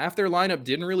 Half their lineup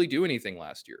didn't really do anything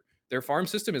last year. Their farm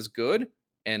system is good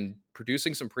and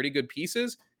producing some pretty good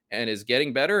pieces and is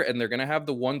getting better. And they're going to have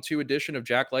the 1-2 addition of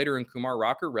Jack Leiter and Kumar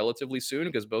Rocker relatively soon,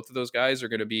 because both of those guys are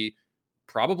going to be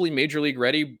probably major league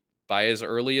ready by as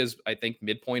early as I think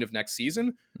midpoint of next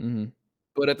season. Mm-hmm.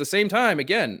 But at the same time,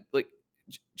 again, like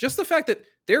just the fact that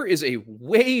there is a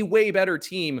way, way better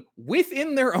team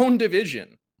within their own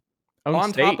division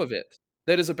on top of it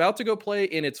that is about to go play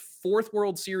in its 4th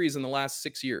World Series in the last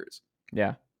 6 years.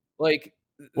 Yeah. Like,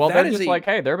 well, they're just like,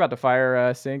 hey, they're about to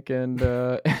fire Sink and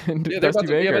Dusty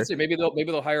Baker. Yeah, maybe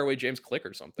they'll hire away James Click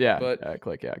or something. Yeah, but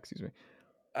Click. Yeah, excuse me.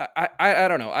 I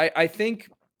don't know. I think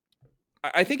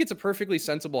it's a perfectly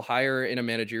sensible hire in a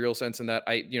managerial sense, in that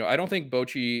I don't think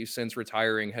Bochy since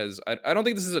retiring has. I don't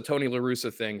think this is a Tony La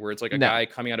Russa thing where it's like a guy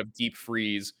coming out of deep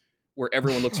freeze where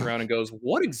everyone looks around and goes,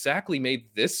 "What exactly made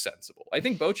this sensible?" I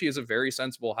think Bochy is a very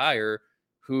sensible hire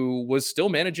who was still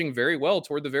managing very well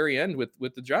toward the very end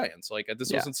with the Giants. Like,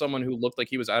 this wasn't someone who looked like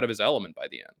he was out of his element by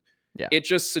the end. Yeah. It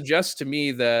just suggests to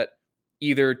me that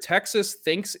either Texas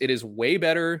thinks it is way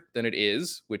better than it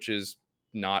is, which is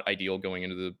not ideal going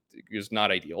into is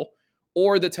not ideal,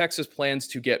 or the Texas plans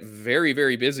to get very,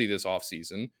 very busy this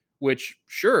offseason, which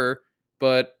sure,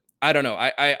 but I don't know.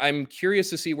 I'm curious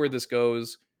to see where this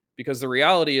goes, because the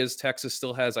reality is Texas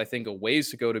still has, I think, a ways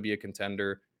to go to be a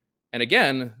contender. And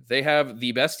again, they have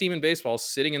the best team in baseball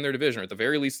sitting in their division, or at the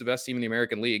very least, the best team in the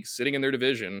American League sitting in their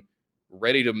division,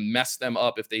 ready to mess them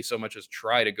up if they so much as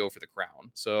try to go for the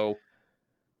crown. So,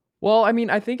 well, I mean,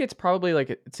 I think it's probably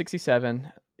like 67.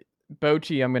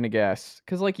 Bochy, I'm going to guess.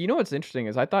 Because, like, what's interesting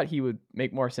is I thought he would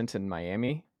make more sense in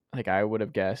Miami. Like, I would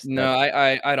have guessed. No,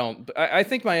 I don't. I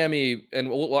think Miami, and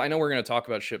well, I know we're going to talk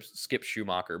about Skip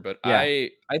Schumacher, but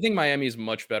I think Miami is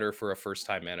much better for a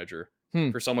first-time manager,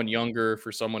 for someone younger,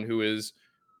 for someone who is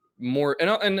more,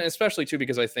 and especially, too,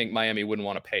 because I think Miami wouldn't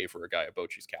want to pay for a guy of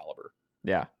Bochy's caliber.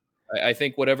 Yeah. I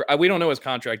think we don't know his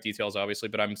contract details, obviously,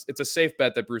 but it's a safe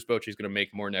bet that Bruce Bochy is going to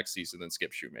make more next season than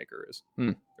Skip Schumacher is,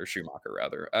 or Schumacher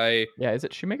rather. Is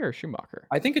it Schumacher or Schumacher?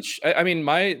 I think it's. I mean,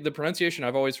 the pronunciation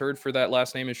I've always heard for that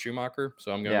last name is Schumacher,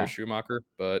 so I'm going with Schumacher.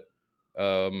 But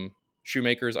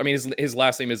Shoemaker's. I mean, his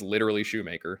last name is literally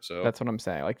Shoemaker. So that's what I'm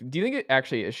saying. Like, do you think it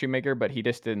actually is Shoemaker, but he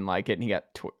just didn't like it and he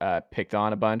got picked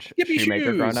on a bunch?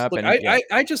 Shoemaker growing up. Look,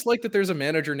 I just like that there's a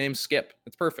manager named Skip.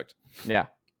 It's perfect. Yeah.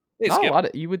 Hey, not a lot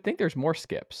of, you would think there's more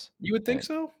Skips. You would think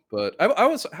so, but I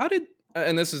was. How did?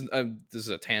 And this is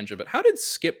a tangent, but how did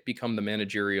Skip become the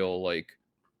managerial like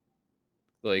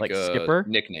Skipper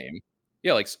nickname?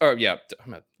 Yeah,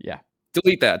 yeah.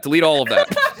 Delete that. Delete all of that.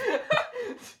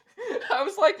 I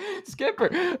was like,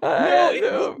 Skipper.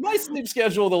 No, my sleep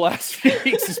schedule the last few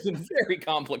weeks has been very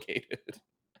complicated.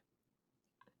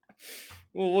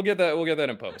 We'll get that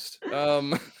in post. I'll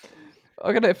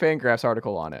get a Fangraphs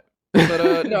article on it.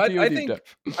 But no, I think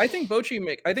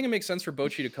Bochy I think it makes sense for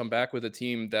Bochy to come back with a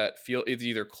team that is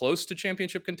either close to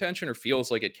championship contention or feels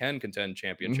like it can contend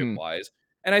championship wise.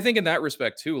 And I think in that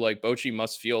respect too, like Bochy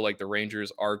must feel like the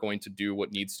Rangers are going to do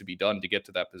what needs to be done to get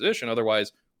to that position.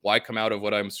 Otherwise, why come out of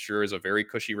what I'm sure is a very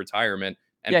cushy retirement?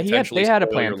 And they had a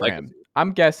plan for him.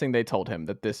 I'm guessing they told him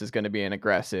that this is going to be an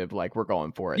aggressive, like, we're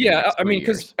going for it. Yeah, I mean,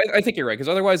 because I think you're right, because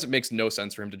otherwise it makes no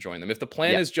sense for him to join them. If the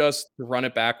plan is just to run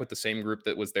it back with the same group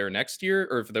that was there next year,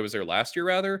 or if that was there last year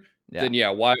rather, then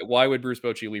why would Bruce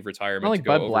Bochy leave retirement? Like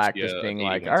Bud Black just being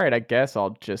like, all right, I guess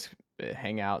I'll just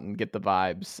hang out and get the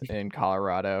vibes in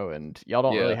Colorado, and y'all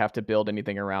don't really have to build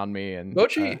anything around me. And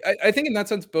Bochy, I think in that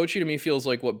sense, Bochy to me feels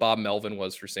like what Bob Melvin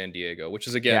was for San Diego, which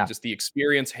is again just the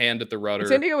experience hand at the rudder. And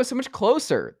San Diego was so much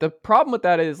closer. The problem with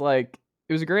that is like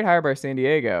it was a great hire by San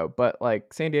Diego, but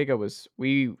like San Diego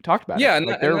we talked about it. And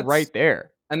they're right there.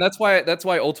 And that's why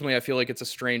ultimately I feel like it's a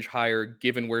strange hire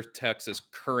given where Texas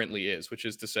currently is, which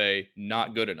is to say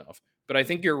not good enough. But I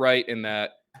think you're right in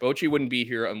that Bochy wouldn't be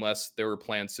here unless there were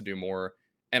plans to do more.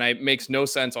 And it makes no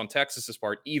sense on Texas's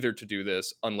part either to do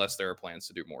this unless there are plans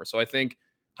to do more. So I think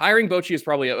hiring Bochy is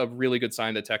probably a really good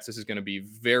sign that Texas is going to be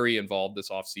very involved this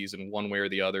offseason, one way or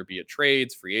the other, be it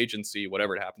trades, free agency,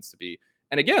 whatever it happens to be.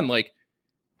 And again, like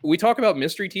we talk about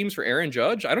mystery teams for Aaron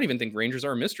Judge. I don't even think Rangers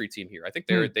are a mystery team here. I think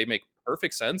they make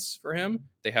perfect sense for him.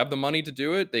 They have the money to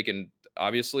do it. They can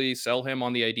obviously sell him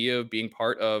on the idea of being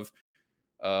part of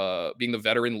being the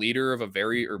veteran leader of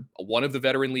one of the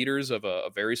veteran leaders of a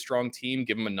very strong team,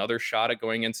 give him another shot at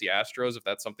going against the Astros if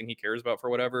that's something he cares about for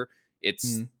whatever.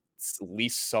 It's at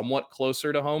least somewhat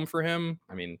closer to home for him.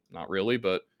 I mean, not really,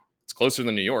 but it's closer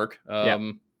than New York.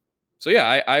 So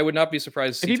yeah, I would not be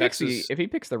surprised to see Texas. If he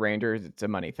picks the Rangers, it's a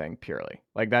money thing purely.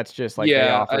 Like that's just like they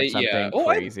Yeah, offered something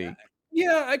crazy.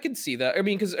 I could see that. I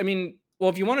mean, because well,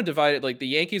 if you want to divide it, like the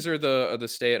Yankees are the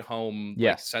stay at home like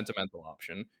Yes. sentimental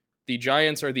option. The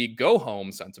Giants are the go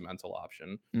home sentimental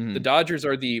option. The Mhm. Dodgers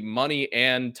are the money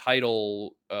and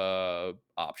title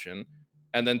option,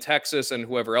 and then Texas and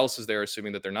whoever else is there,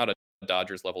 assuming that they're not a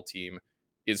Dodgers level team,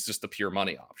 is just the pure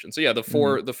money option. So yeah, the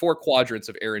four quadrants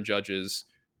of Aaron Judge's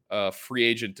free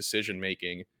agent decision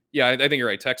making. Yeah, I think you're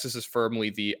right. Texas is firmly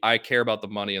the I care about the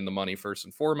money and the money first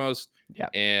and foremost. Yeah.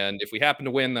 And if we happen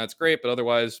to win, that's great. But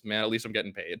otherwise, man, at least I'm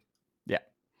getting paid. Yeah.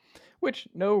 Which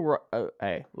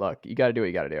hey, look, you got to do what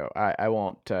you got to do. I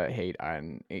won't hate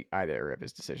on either of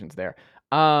his decisions there.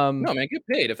 No, man, get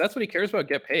paid. If that's what he cares about,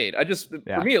 get paid.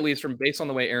 For me at least, from based on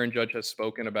the way Aaron Judge has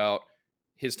spoken about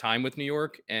his time with New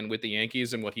York and with the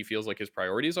Yankees and what he feels like his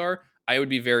priorities are, I would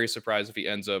be very surprised if he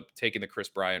ends up taking the Chris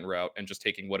Bryant route and just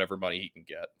taking whatever money he can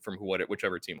get from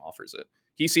whichever team offers it.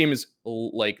 He seems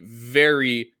like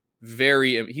very,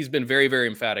 he's been very, very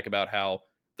emphatic about how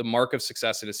the mark of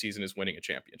success in a season is winning a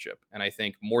championship. And I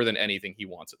think more than anything, he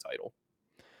wants a title.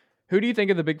 Who do you think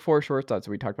of the big four shortstops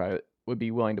we talked about would be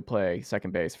willing to play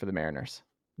second base for the Mariners?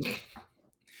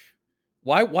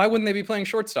 Why wouldn't they be playing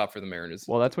shortstop for the Mariners?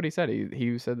 Well, that's what he said.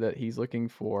 He said that he's looking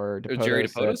for Jerry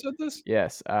Dipoto said this?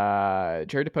 Yes.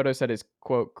 Jerry Dipoto said his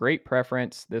quote, great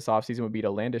preference this offseason would be to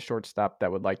land a shortstop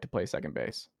that would like to play second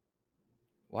base.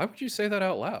 Why would you say that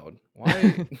out loud?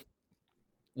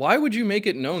 Why would you make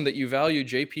it known that you value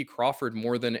JP Crawford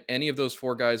more than any of those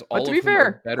four guys? But to be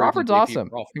fair, Crawford's awesome.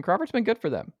 And Crawford's been good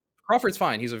for them. Crawford's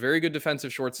fine. He's a very good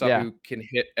defensive shortstop who can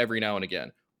hit every now and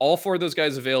again. All four of those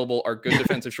guys available are good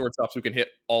defensive shortstops who can hit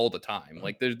all the time.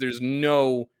 Like there's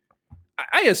no,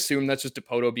 I assume that's just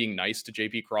Dipoto being nice to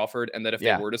JP Crawford. And that if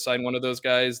they were to sign one of those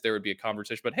guys, there would be a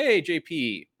conversation, but hey,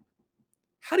 JP,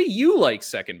 how do you like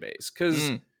second base?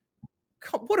 Because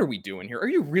what are we doing here? Are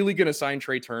you really going to sign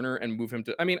Trey Turner and move him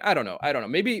to, I don't know.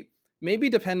 Maybe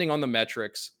depending on the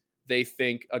metrics, they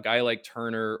think a guy like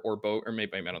Turner or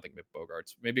maybe I don't think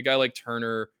Bogarts. Maybe a guy like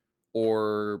Turner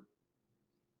or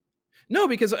no,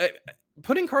 because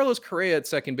putting Carlos Correa at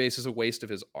second base is a waste of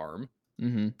his arm.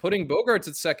 Putting Bogarts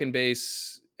at second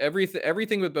base,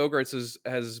 everything with Bogarts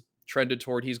has trended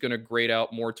toward he's going to grade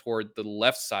out more toward the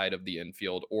left side of the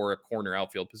infield or a corner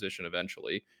outfield position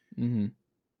eventually.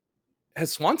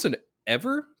 Has Swanson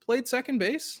ever played second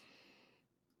base?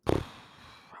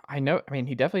 I know. I mean,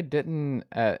 he definitely didn't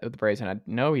with the Braves, and I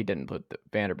know he didn't put the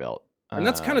Vanderbilt. And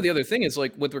that's kind of the other thing is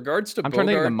like with regards to I'm trying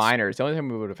to think of the minors. The only thing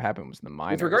that would have happened was the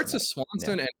minors. With regards to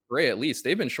Swanson and Gray, at least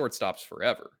they've been shortstops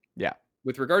forever. Yeah.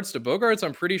 With regards to Bogarts,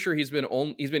 I'm pretty sure he's been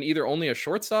either only a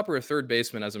shortstop or a third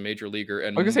baseman as a major leaguer.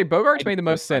 And I was gonna say Bogarts made the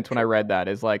most sense when I read that.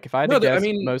 Is like if I had to guess,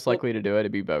 most likely to do it,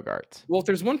 it'd be Bogarts. Well, if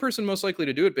there's one person most likely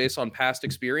to do it based on past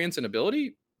experience and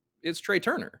ability, it's Trey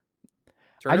Turner.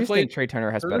 I just think Trey Turner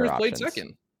has better options. Played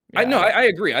second. Yeah. I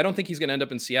agree. I don't think he's going to end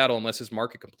up in Seattle unless his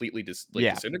market completely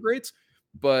disintegrates.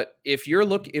 But if you're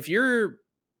what's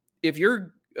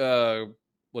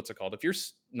it called? If you're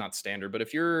not standard, but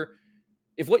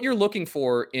if what you're looking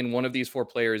for in one of these four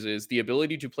players is the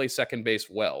ability to play second base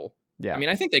well, I mean,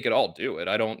 I think they could all do it.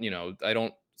 I don't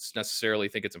necessarily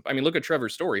think it's. I mean, look at Trevor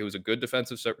Story, who was a good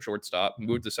defensive shortstop,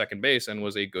 moved to second base, and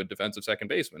was a good defensive second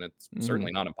baseman. It's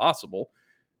certainly not impossible.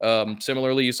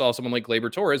 Similarly, you saw someone like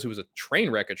Gleyber Torres, who was a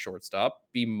train wreck at shortstop,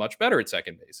 be much better at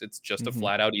second base. It's just a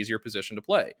flat out easier position to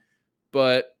play.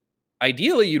 But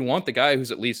ideally, you'd want the guy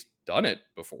who's at least done it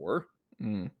before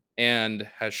and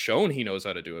has shown he knows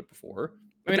how to do it before.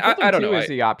 I mean, I don't know.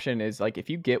 The option is like if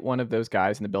you get one of those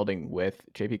guys in the building with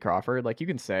JP Crawford, like you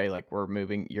can say like we're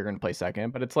moving, you're going to play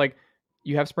second, but it's like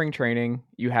you have spring training,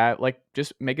 you have like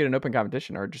just make it an open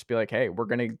competition or just be like, hey, we're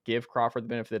going to give Crawford the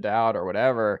benefit of the doubt or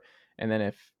whatever. And then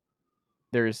if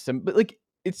there's but like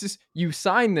it's just you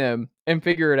sign them and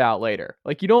figure it out later.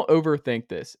 Like you don't overthink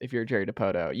this if you're Jerry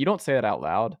Dipoto. You don't say that out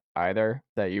loud either.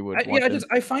 That you would.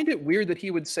 I find it weird that he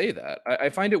would say that. I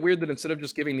find it weird that instead of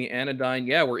just giving the anodyne,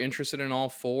 we're interested in all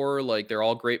four. Like they're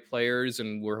all great players,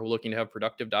 and we're looking to have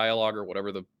productive dialogue or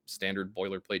whatever the standard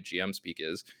boilerplate GM speak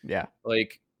is. Yeah.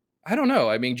 Like I don't know.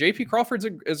 I mean, JP Crawford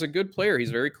is a good player. He's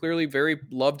very clearly very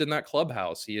loved in that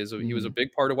clubhouse. He was a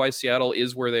big part of why Seattle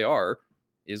is where they are,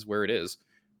 is where it is.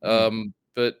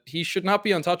 But he should not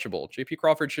be untouchable. JP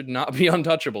Crawford should not be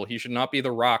untouchable. He should not be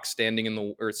the rock sitting in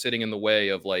the way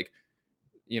of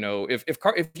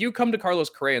if you come to Carlos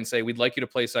Correa and say, we'd like you to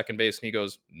play second base, and he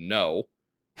goes, no,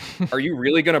 are you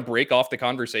really going to break off the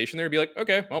conversation there and be like,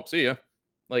 okay, well, see ya?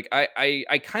 Like,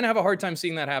 I kind of have a hard time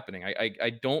seeing that happening.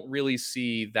 I don't really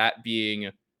see that being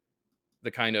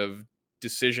the kind of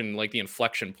decision, like the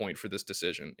inflection point for this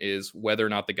decision is whether or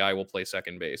not the guy will play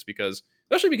second base.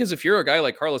 Especially because if you're a guy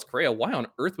like Carlos Correa, why on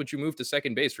earth would you move to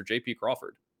second base for JP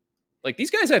Crawford? Like,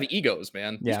 these guys have egos,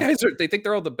 man. These Yeah. guys they think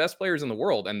they're all the best players in the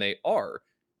world, and they are.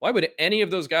 Why would any of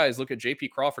those guys look at JP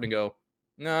Crawford and go,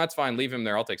 no, that's fine. Leave him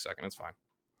there. I'll take second. It's fine.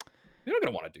 You're not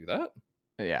going to want to do that.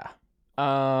 Yeah.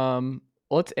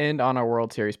 Let's end on our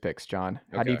World Series picks, John.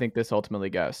 How do you Okay. think this ultimately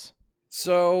goes?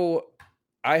 So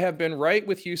I have been right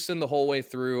with Houston the whole way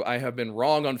through. I have been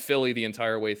wrong on Philly the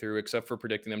entire way through, except for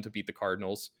predicting them to beat the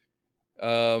Cardinals.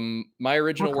 My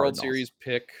original World Cardinals. Series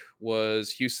pick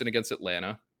was Houston against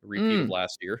Atlanta, a repeat of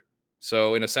last year.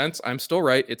 So in a sense, I'm still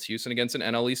right. It's Houston against an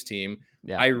NL East team.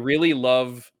 Yeah. I really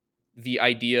love the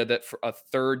idea that for a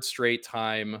third straight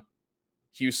time,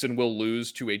 Houston will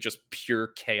lose to a just pure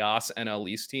chaos NL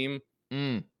East team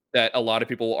that a lot of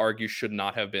people will argue should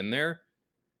not have been there.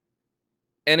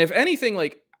 And if anything,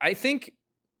 like, I think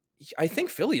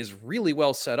Philly is really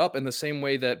well set up in the same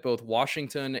way that both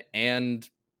Washington and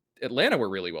Atlanta were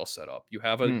really well set up. You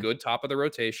have a good top of the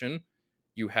rotation.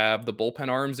 You have the bullpen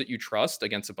arms that you trust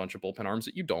against a bunch of bullpen arms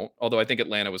that you don't. Although I think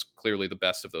Atlanta was clearly the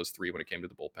best of those three when it came to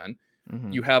the bullpen.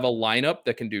 You have a lineup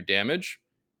that can do damage.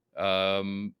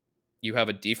 You have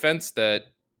a defense that,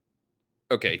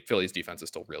 okay, Philly's defense is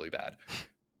still really bad.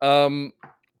 I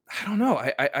don't know.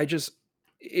 I just,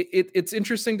 it's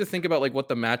interesting to think about like what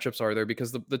the matchups are there,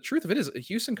 because the truth of it is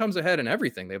Houston comes ahead in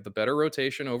everything. They have the better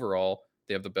rotation overall.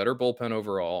 They have the better bullpen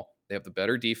overall. They have the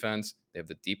better defense. They have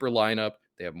the deeper lineup.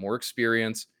 They have more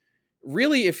experience.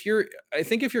 Really, I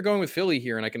think if you're going with Philly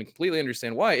here, and I can completely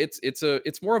understand why,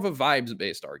 it's more of a vibes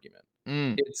based argument.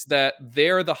 It's that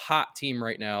they're the hot team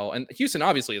right now, and Houston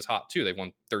obviously is hot too. They've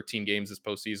won 13 games this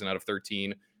postseason out of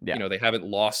 13. Yeah. They haven't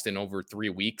lost in over 3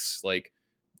 weeks. Like,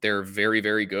 they're very,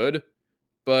 very good.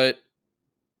 But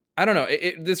I don't know.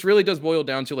 This really does boil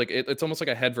down to like it's almost like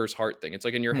a head versus heart thing. It's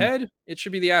like in your head, it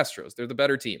should be the Astros. They're the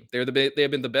better team. They have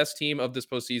been the best team of this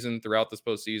postseason throughout this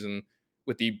postseason.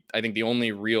 I think the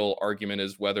only real argument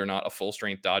is whether or not a full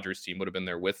strength Dodgers team would have been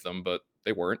there with them, but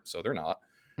they weren't, so they're not.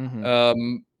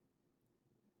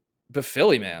 But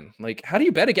Philly, man, like, how do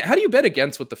you bet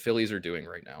against what the Phillies are doing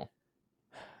right now?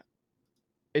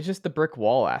 It's just the brick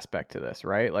wall aspect to this,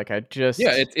 right? Like,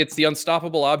 it's the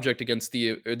unstoppable object against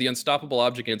the unstoppable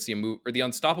object against the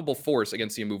unstoppable force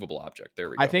against the immovable object. There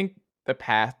we go. I think the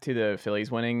path to the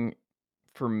Phillies winning,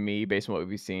 for me, based on what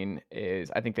we've seen, is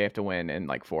I think they have to win in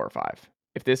like 4 or 5.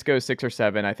 If this goes 6 or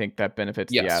 7, I think that benefits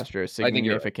the Astros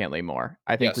significantly more.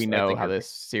 I think we know how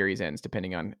this series ends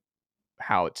depending on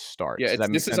how it starts. Yeah, you're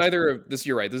right.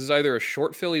 This is either a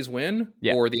short Phillies win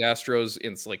or the Astros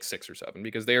in like 6 or 7,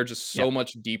 because they are just so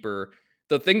much deeper.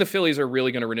 The thing the Phillies are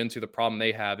really going to run into, the problem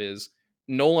they have is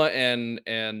Nola and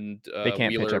they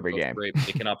can't Wheeler pitch every game. Great, but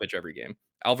they cannot pitch every game.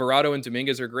 Alvarado and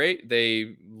Dominguez are great.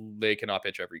 They cannot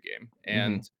pitch every game.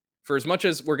 And for as much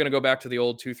as we're going to go back to the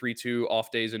old 2-3-2 off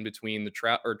days in between the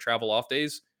travel off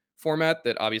days format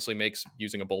that obviously makes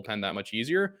using a bullpen that much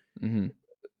easier,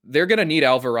 they're going to need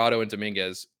Alvarado and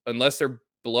Dominguez unless they're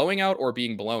blowing out or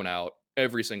being blown out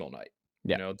every single night.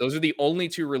 Yeah. Those are the only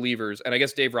 2 relievers. And I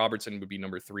guess Dave Robertson would be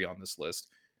number 3 on this list.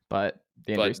 But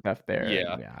the injury stuff there,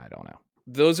 I don't know.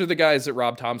 Those are the guys that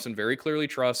Rob Thompson very clearly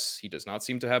trusts. He does not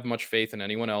seem to have much faith in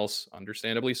anyone else,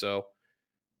 understandably so.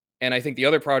 And I think the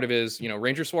other part of it is,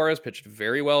 Ranger Suarez pitched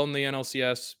very well in the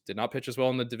NLCS, did not pitch as well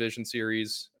in the division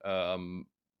series.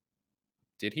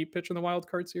 Did he pitch in the wild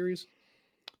card series?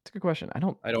 It's a good question. I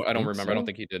don't remember. So. I don't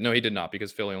think he did. No, he did not,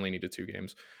 because Philly only needed 2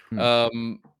 games.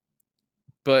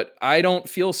 But I don't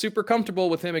feel super comfortable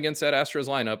with him against that Astros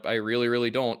lineup. I really, really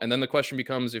don't. And then the question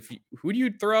becomes, who do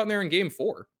you throw out in there in game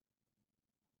 4?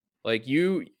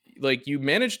 You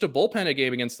managed to bullpen a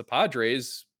game against the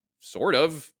Padres, sort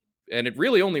of, and it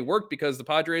really only worked because the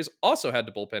Padres also had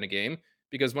to bullpen a game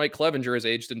because Mike Clevenger has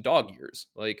aged in dog years.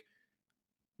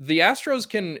 The Astros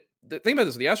can. The thing about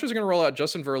this, the Astros are going to roll out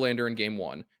Justin Verlander in game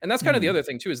 1. And that's kind of the other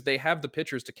thing, too, is they have the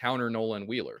pitchers to counter Nola and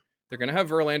Wheeler. They're going to have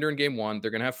Verlander in game 1.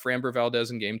 They're going to have Framber Valdez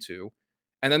in game 2.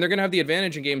 And then they're going to have the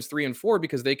advantage in games 3 and 4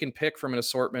 because they can pick from an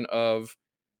assortment of,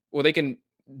 they can,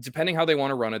 depending how they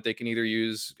want to run it, they can either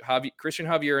use Christian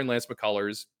Javier and Lance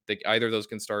McCullers. Either of them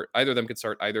can start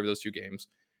either of those 2 games.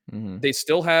 They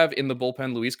still have in the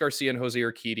bullpen Luis Garcia and Jose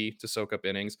Urquidy to soak up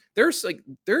innings. There's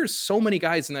so many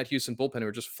guys in that Houston bullpen who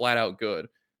are just flat out good,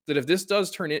 that if this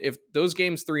does turn in, if those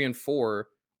games 3 and 4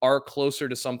 are closer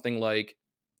to something like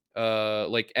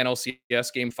like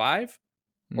NLCS Game 5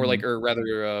 or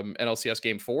Mhm. NLCS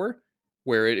Game 4,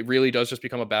 where it really does just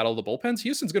become a battle of the bullpens,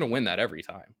 Houston's going to win that every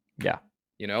time. Yeah.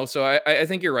 So I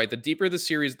think you're right. The deeper the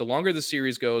series, the longer the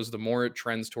series goes, the more it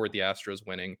trends toward the Astros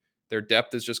winning. Their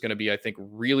depth is just going to be, I think,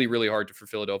 really, really hard for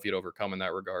Philadelphia to overcome in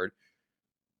that regard.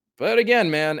 But again,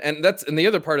 man, and the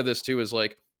other part of this too is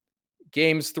like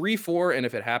games 3, 4, and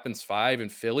if it happens 5 in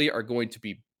Philly are going to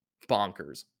be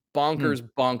bonkers, Mm. bonkers,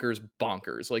 bonkers,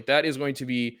 bonkers. Like that is going to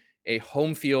be a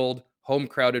home field, home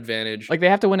crowd advantage. Like, they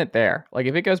have to win it there. Like,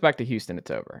 if it goes back to Houston,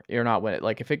 it's over. You're not winning.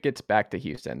 Like, if it gets back to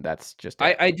Houston, that's just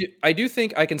it. I do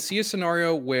think I can see a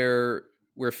scenario where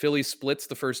Philly splits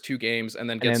the first 2 games and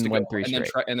then And gets then to go win 3 and then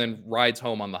straight. and then rides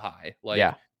home on the high, like,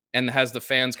 Yeah. and has the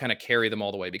fans kind of carry them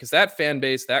all the way, because that fan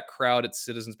base, that crowd at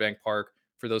Citizens Bank Park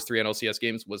for those 3 NLCS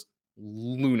games was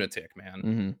lunatic, man.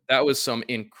 Mhm. That was some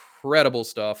incredible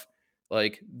stuff.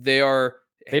 Like they are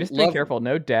They just be love careful.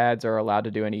 No dads are allowed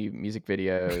to do any music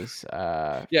videos,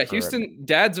 Yeah, for a Houston,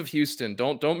 dads of Houston,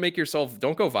 don't make yourself,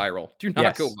 don't go viral. Do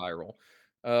not go Yes. viral.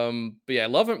 But yeah,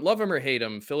 love him or hate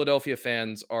him, Philadelphia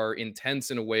fans are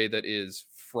intense in a way that is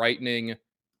frightening,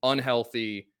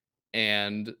 unhealthy,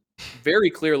 and very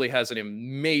clearly has a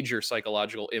major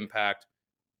psychological impact,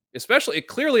 especially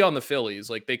clearly on the Phillies.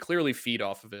 Like they clearly feed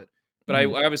off of it. But I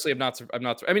Mhm. obviously I'm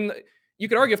not. I mean, you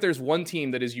could argue if there's one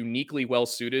team that is uniquely well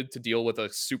suited to deal with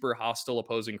a super hostile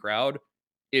opposing crowd,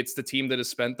 it's the team that has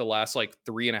spent the last like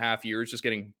 3.5 years just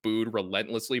getting booed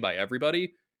relentlessly by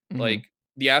everybody. Mhm. Like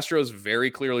the Astros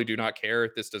very clearly do not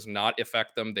care. This does not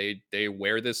affect them. They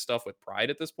wear this stuff with pride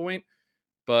at this point.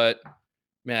 But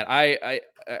man, I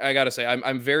gotta say,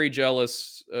 I'm very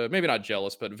jealous. Maybe not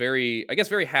jealous, but very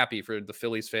happy for the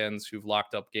Phillies fans who've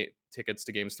locked up tickets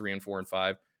to games 3 and 4 and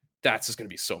 5. That's just gonna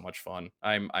be so much fun.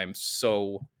 I'm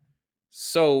so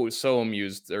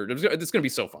amused. Or it's gonna be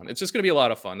so fun. It's just gonna be a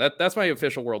lot of fun. That's my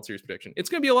official World Series prediction. It's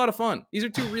gonna be a lot of fun. These are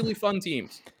 2 really fun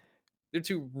teams. They're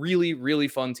 2 really really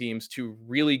fun teams. 2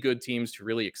 really good teams. 2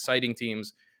 really exciting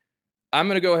teams. I'm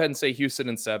going to go ahead and say Houston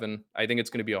in 7. I think it's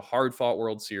going to be a hard fought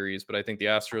World Series, but I think the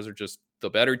Astros are just the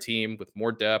better team with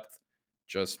more depth,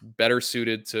 just better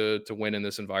suited to win in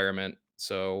this environment.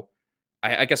 So,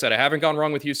 like I said, I haven't gone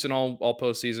wrong with Houston all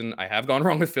postseason. I have gone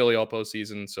wrong with Philly all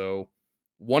postseason. So,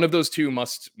 one of those 2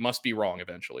 must be wrong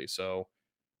eventually. So,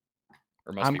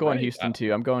 or must I'm be going right. Houston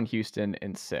too. I'm going Houston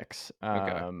in 6.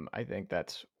 Okay. I think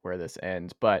that's where this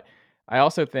ends. But I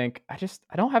also think I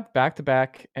don't have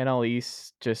back-to-back NL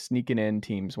East just sneaking in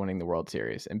teams winning the World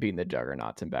Series and beating the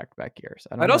juggernauts in back-to-back years.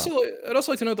 I don't know. I'd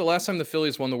also like to note the last time the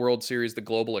Phillies won the World Series, the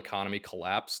global economy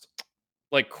collapsed,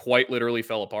 like quite literally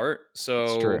fell apart. It's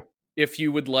true. So if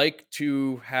you would like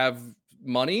to have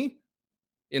money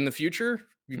in the future,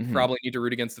 you Mhm. probably need to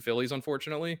root against the Phillies,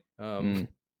 unfortunately. Mm.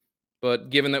 But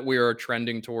given that we are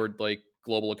trending toward like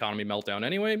global economy meltdown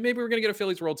anyway, maybe we're gonna get a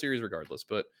Phillies World Series regardless.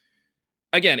 But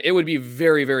again, it would be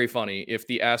very, very funny if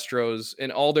the Astros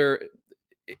and all their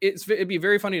it'd be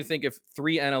very funny to think if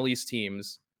 3 NL East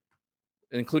teams,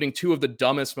 including 2 of the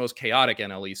dumbest, most chaotic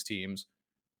NL East teams,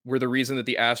 were the reason that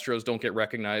the Astros don't get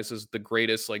recognized as the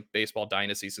greatest like baseball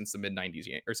dynasty since the mid '90s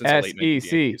or since the late '90s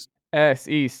SEC,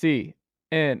 Yankees. SEC,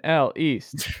 NL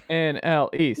East, NL Well,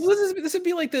 East. this would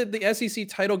be like the SEC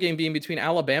title game being between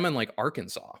Alabama and like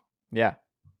Arkansas, Yeah.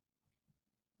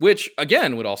 which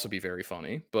again would also be very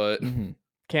funny. But Mhm.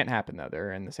 Can't happen though.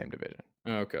 They're in the same division.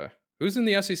 okay, who's in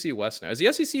the SEC West now? Is the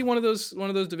SEC one of those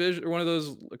division or one of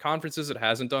those conferences that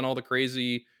hasn't done all the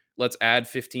crazy let's add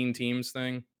 15 teams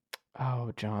thing?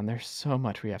 Oh, John, there's so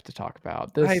much we have to talk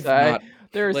about. I've not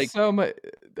There's like so much.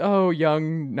 Oh,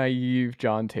 young, naive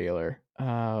John Taylor.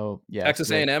 Oh, yes.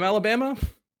 Texas A&M, Alabama.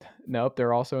 Nope,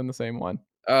 they're also in the same one.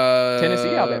 Tennessee,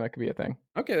 Uh, Alabama could be a thing.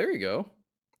 okay, there you go.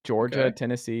 Georgia, Okay.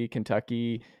 Tennessee,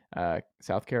 Kentucky,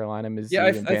 South Carolina, Yeah,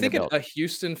 Mizzou, and I think Vanderbilt. a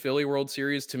Houston Philly World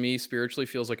Series to me spiritually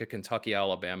feels like a Kentucky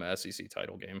Alabama SEC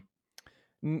title game.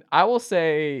 I will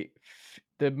say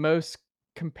the most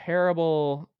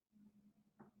comparable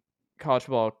college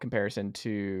football comparison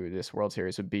to this World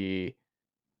Series would be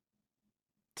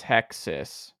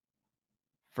Texas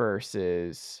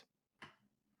versus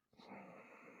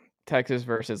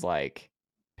like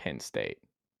Penn State.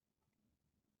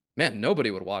 Man,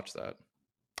 nobody would watch that.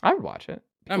 I would watch it.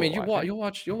 I People mean, would watch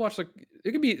it. you'll watch like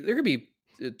there could be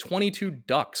 22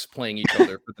 ducks playing each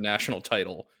other for the national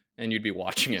title, and you'd be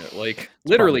watching it like It's probably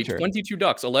literally true. 22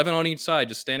 ducks, 11 on each side,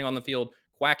 just standing on the field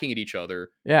quacking at each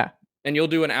other. Yeah. And you'll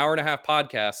do an hour and a half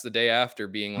podcast the day after,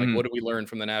 being like, Mm. "What did we learn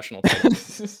from the national title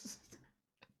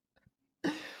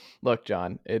game?" Look,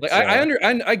 John, Like it's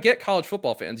I get college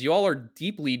football fans. You all are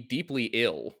deeply, deeply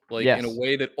ill, like in a yes.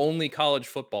 way that only college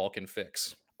football can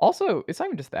fix. Also, it's not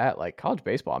even just that. Like college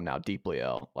baseball, I'm now deeply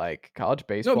ill. Like college No,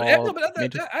 baseball,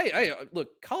 look,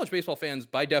 college baseball fans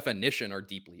by definition are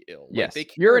deeply ill. Like they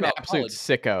yes, care you're an about absolute college.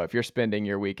 sicko if you're spending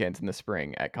your weekends in the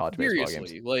spring at college baseball games.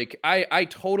 Seriously, like I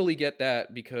totally get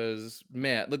that because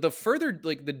man, the further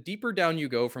like the deeper down you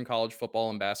go from college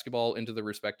football and basketball into the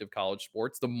respective college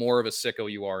sports, the more of a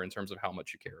sicko you are in terms of how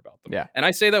much you care about them. Yeah. And I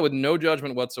say that with no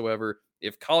judgment whatsoever.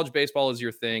 If college baseball is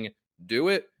your thing, do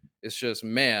it. It's just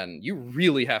man, you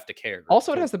really have to care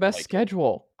Also, it to has the best like it.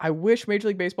 schedule. I wish Major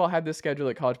League Baseball had this schedule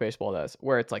that college baseball does,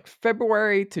 where it's like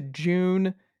February to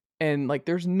June, and like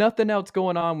there's nothing else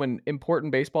going on when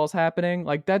important baseball's happening.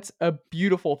 Like that's a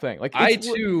beautiful thing. Like it's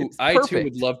I too would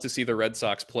perfect, love to see the Red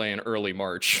Sox play in early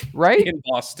March right? in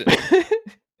Boston,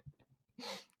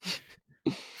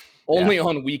 Yeah. only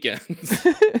on weekends.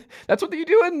 That's what you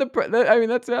do in I mean,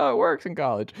 that's how it works in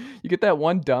college. You get that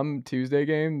one dumb Tuesday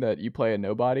game that you play a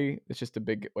nobody. It's just a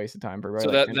big waste of time for So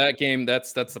everybody. that game,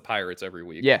 that's the Pirates every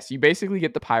week. Yes, you basically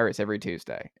get the Pirates every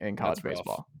Tuesday in college That's rough.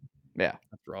 baseball. Yeah.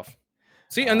 That's rough.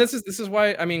 See, and Uh, this is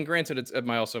why I mean, granted, it's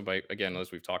my also by again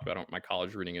as we've talked about, my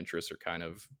college rooting interests are kind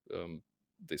of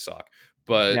they suck,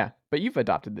 but yeah, but you've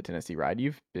adopted the Tennessee ride.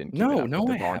 You've been keeping no, up with the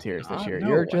I have Volunteers this not. year. No,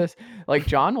 You're just like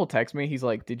John will text me. He's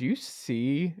like, "Did you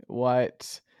see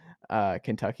what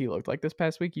Kentucky looked like this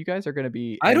past week? You guys are going to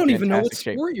be I in don't even know what fantastic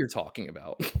shape." sport you're talking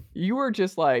about. You were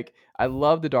just like, "I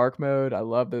love the dark mode. I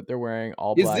love that they're wearing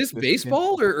all Is black this this weekend."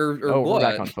 baseball or Oh, we're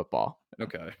back what? on football.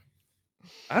 Okay,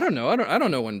 I don't know. I don't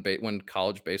know when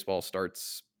college baseball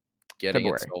starts getting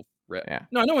February. itself. Yeah.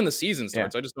 No, I know when the season Yeah.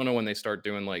 starts. I just don't know when they start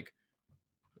doing like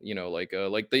like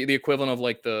the equivalent of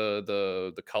like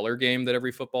the color game that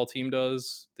every football team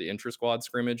does, the intra squad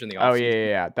scrimmage in the Oh, off yeah, yeah, season.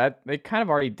 yeah. That they kind of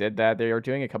already did that. They were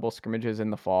doing a couple scrimmages in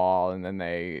the fall, and then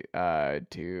they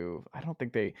do. I don't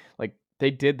think they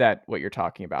did that what you're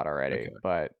talking about already, Okay.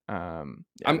 but yeah.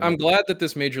 I'm glad that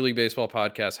this Major League Baseball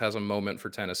podcast has a moment for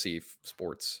Tennessee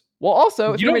sports. Well,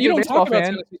 also, if you're a You Major League don't talk Baseball about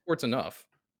fan, Tennessee sports enough.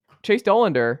 Chase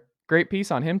Dollander, great piece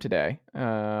on him today.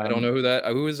 I don't know who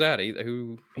is that?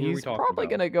 Who are we He's talking probably about?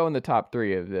 gonna go in the top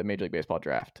 3 of the Major League Baseball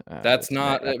draft That's this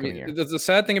not. I upcoming mean, year. the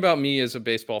sad thing about me as a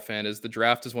baseball fan is the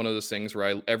draft is one of those things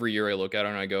where every year I look at it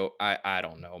and I go, I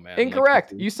don't know, man. Like this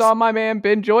Incorrect. You saw my man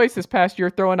Ben Joyce this past year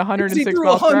throwing he 106 threw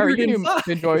miles per hour. You knew 105.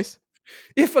 Ben Joyce.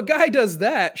 If a guy does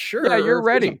that, Yeah, sure. Or you're if there's a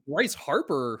ready. Bryce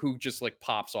Harper who just like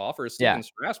pops off, or a Yeah. Steven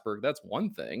Strasburg, that's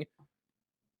one thing.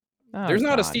 Oh There's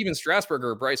not a God, Steven Strasburg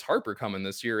or a Bryce Harper coming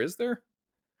this year, is there?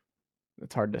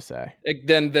 it's hard to say.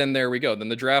 Then there we go. Then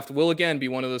the draft will again be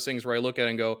one of those things where I look at it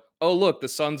and go, oh look, the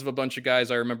sons of a bunch of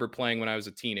guys I remember playing when I was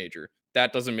a teenager.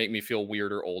 That doesn't make me feel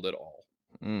weird or old at all.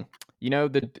 Mm. You know,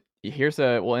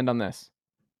 we'll end on this.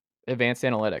 Advanced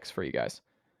analytics for you guys.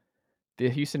 The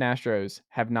Houston Astros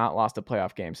have not lost a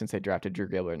playoff game since they drafted Drew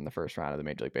Gilbert in the first round of the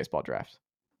Major League Baseball draft.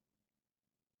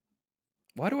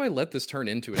 Why do I let this turn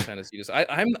into a Tennessee?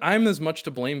 I'm as much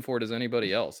to blame for it as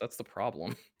anybody else. That's the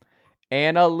problem.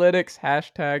 Analytics,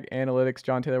 hashtag analytics.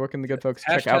 John Taylor, what can the good folks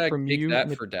check out Hashtag from take you?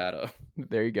 that for data.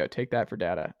 There you go. Take that for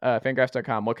data.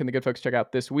 Fangraphs.com. What can the good folks check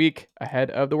out this week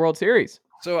ahead of the World Series?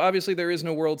 So obviously there is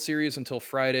no World Series until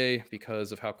Friday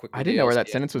because of how quickly I the didn't know where that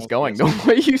ALCS sentence was almost going. gets. The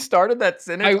way you started that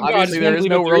sentence, I obviously just there want to is leave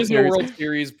no it. There World is no Series. World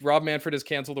Series. Rob Manfred has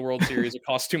canceled the World Series. It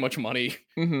costs too much money.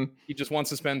 Mm-hmm. He just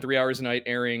wants to spend 3 hours a night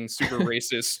airing super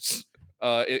racist,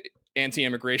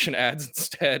 anti-immigration ads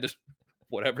instead.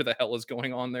 Whatever the hell is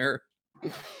going on there.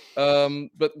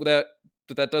 But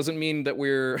that doesn't mean that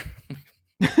we're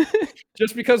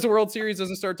just because the World Series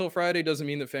doesn't start till Friday doesn't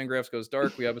mean that Fangraphs goes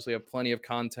dark. We obviously have plenty of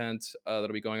content that'll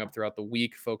be going up throughout the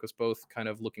week, focus both kind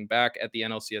of looking back at the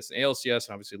NLCS and ALCS,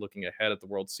 and obviously looking ahead at the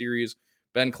World Series.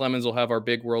 Ben Clemens will have our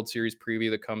big World Series preview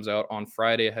that comes out on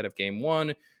Friday ahead of Game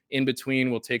 1. In between,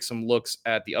 we'll take some looks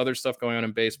at the other stuff going on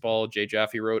in baseball. Jay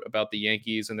Jaffe wrote about the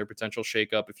Yankees and their potential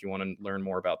shakeup if you want to learn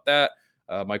more about that.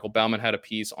 Michael Bauman had a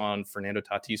piece on Fernando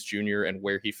Tatis Jr. and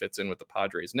where he fits in with the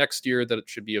Padres next year that it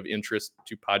should be of interest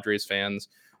to Padres fans.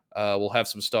 We'll have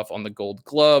some stuff on the Gold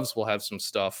Gloves. We'll have some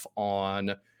stuff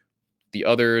on the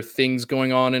other things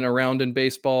going on and around in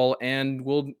baseball. And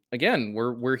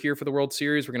we're here for the World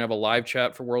Series. We're going to have a live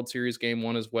chat for World Series Game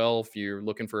 1 as well if you're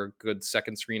looking for a good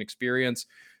second screen experience.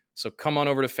 So come on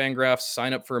over to Fangraphs,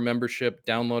 sign up for a membership,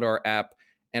 download our app.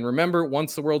 And remember,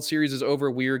 once the World Series is over,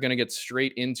 we are going to get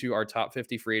straight into our top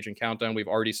 50 free agent countdown. We've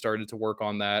already started to work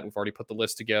on that. We've already put the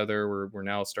list together. We're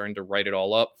now starting to write it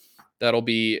all up. That'll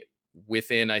be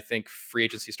within, I think, free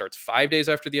agency starts 5 days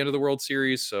after the end of the World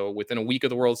Series. So within a week of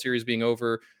the World Series being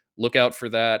over, look out for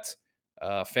that.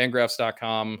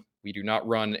 Fangraphs.com. We do not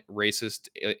run racist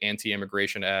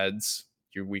anti-immigration ads.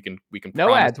 We can no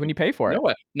promise ads when you pay for it.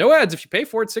 No ads if you pay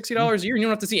for it. $60 a year, and you don't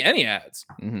have to see any ads,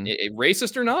 Mm-hmm.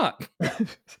 racist or not.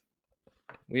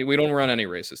 We don't run any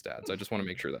racist ads. I just want to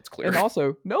make sure that's clear. And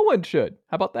also, no one should.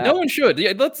 How about that? No one should.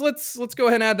 Yeah, let's go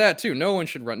ahead and add that too. No one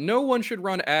should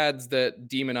run ads that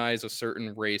demonize a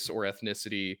certain race or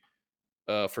ethnicity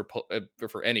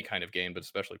for any kind of gain, but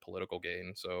especially political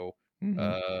gain. So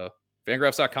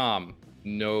Fangraphs.com.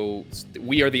 No,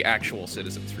 we are the actual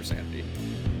citizens for sanity.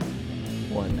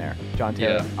 One there. John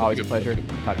Taylor, always a pleasure.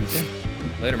 Talk to you soon.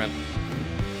 Later, man.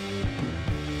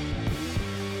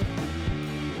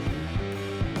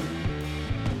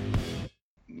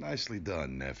 Nicely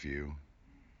done, nephew.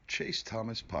 Chase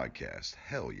Thomas Podcast.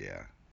 Hell yeah.